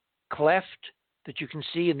cleft that you can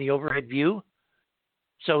see in the overhead view.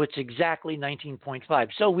 So it's exactly 19.5.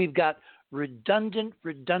 So we've got redundant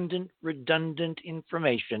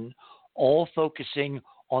information, all focusing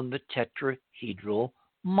on the tetrahedral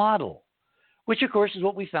model, which of course is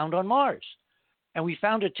what we found on Mars. And we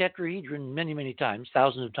found a tetrahedron many, many times,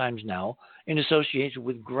 thousands of times now, in association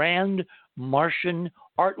with grand Martian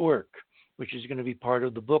artwork, which is going to be part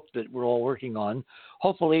of the book that we're all working on.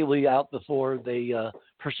 Hopefully it'll be out before the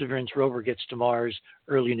Perseverance rover gets to Mars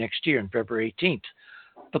early next year on February 18th.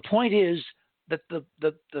 The point is that the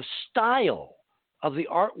style of the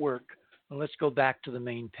artwork, well, let's go back to the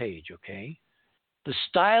main page, okay? The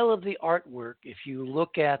style of the artwork, if you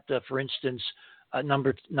look at, for instance,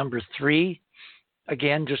 number 3,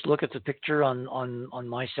 again, just look at the picture on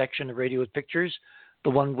my section of Radio with Pictures, the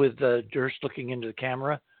one with Durst looking into the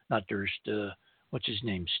camera. Not Durst, what's his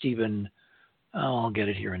name? Stephen, I'll get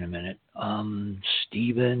it here in a minute.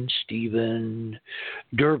 Stephen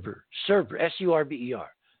Surber, Surber.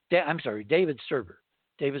 I'm sorry, David Surber.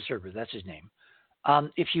 David Surber, that's his name.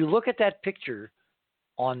 If you look at that picture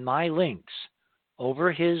on my links,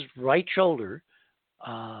 over his left shoulder,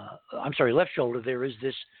 there is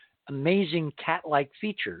this amazing cat-like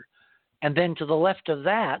feature. And then to the left of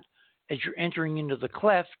that, as you're entering into the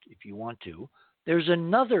cleft, if you want to, there's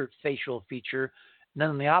another facial feature. And then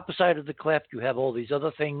on the opposite side of the cleft, you have all these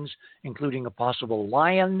other things, including a possible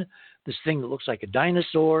lion, this thing that looks like a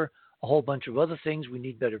dinosaur, a whole bunch of other things. We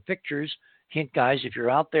need better pictures. Hint, guys, if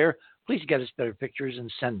you're out there, please get us better pictures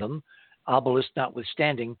and send them, obelisk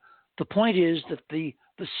notwithstanding. The point is that the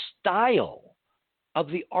style of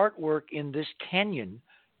the artwork in this canyon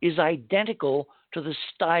is identical to the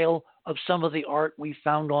style of some of the art we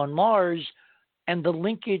found on Mars, and the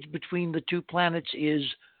linkage between the two planets is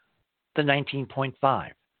the 19.5.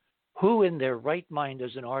 Who in their right mind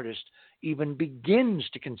as an artist even begins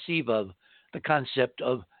to conceive of the concept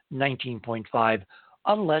of 19.5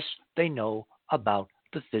 unless they know about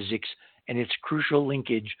the physics and its crucial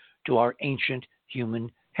linkage to our ancient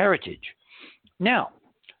human heritage? Now,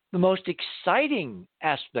 the most exciting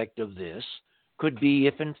aspect of this could be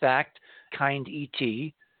if, in fact, kind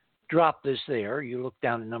ET dropped this there. You look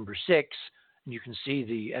down at number 6, and you can see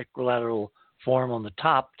the equilateral form on the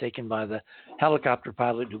top taken by the helicopter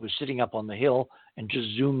pilot who was sitting up on the hill and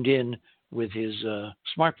just zoomed in with his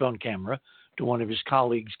smartphone camera to one of his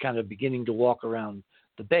colleagues kind of beginning to walk around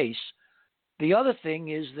the base. The other thing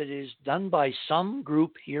is that it is done by some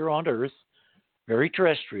group here on Earth, very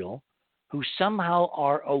terrestrial, who somehow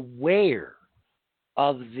are aware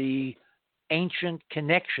of the ancient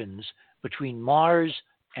connections between Mars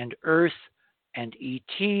and Earth and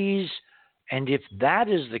ETs. And if that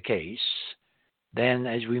is the case, then,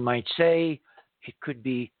 as we might say, it could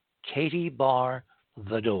be Katie bar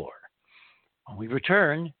the door. When we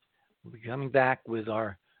return, we'll be coming back with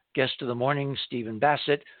our guest of the morning, Stephen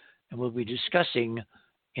Bassett, and we'll be discussing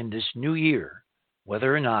in this new year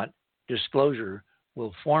whether or not disclosure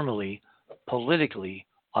will formally, politically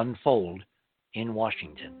unfold in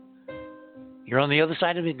Washington. You're on the other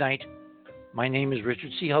side of midnight. My name is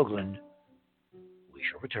Richard C. Hoagland. We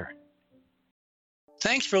shall return.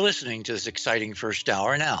 Thanks for listening to this exciting first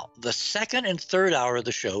hour. Now, the second and third hour of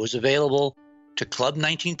the show is available to Club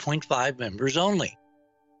 19.5 members only.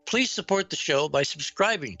 Please support the show by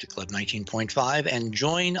subscribing to Club 19.5 and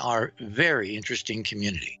join our very interesting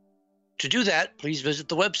community. To do that, please visit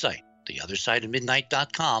the website,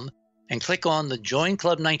 theothersideofmidnight.com, and click on the Join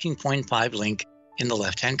Club 19.5 link in the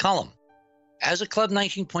left-hand column. As a Club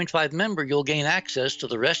 19.5 member, you'll gain access to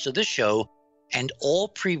the rest of this show and all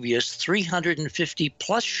previous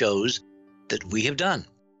 350-plus shows that we have done.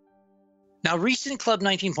 Now, recent Club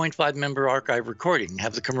 19.5 member archive recording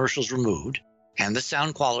have the commercials removed, and the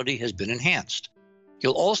sound quality has been enhanced.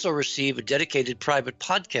 You'll also receive a dedicated private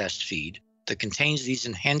podcast feed that contains these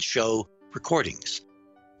enhanced show recordings.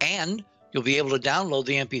 And you'll be able to download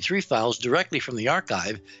the MP3 files directly from the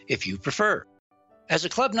archive if you prefer. As a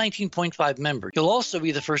Club 19.5 member, you'll also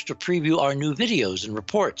be the first to preview our new videos and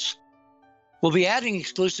reports. We'll be adding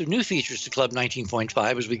exclusive new features to Club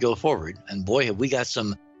 19.5 as we go forward, and boy, have we got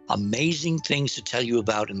some amazing things to tell you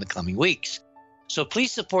about in the coming weeks. So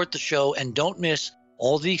please support the show and don't miss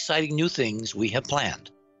all the exciting new things we have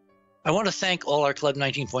planned. I want to thank all our Club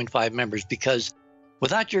 19.5 members because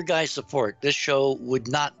without your guys' support, this show would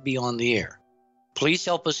not be on the air. Please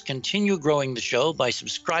help us continue growing the show by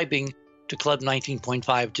subscribing to Club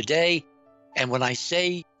 19.5 today. And when I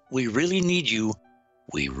say we really need you,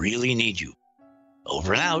 we really need you.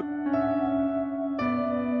 Over and out.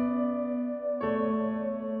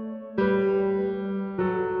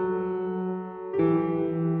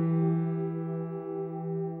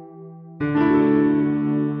 Thank you.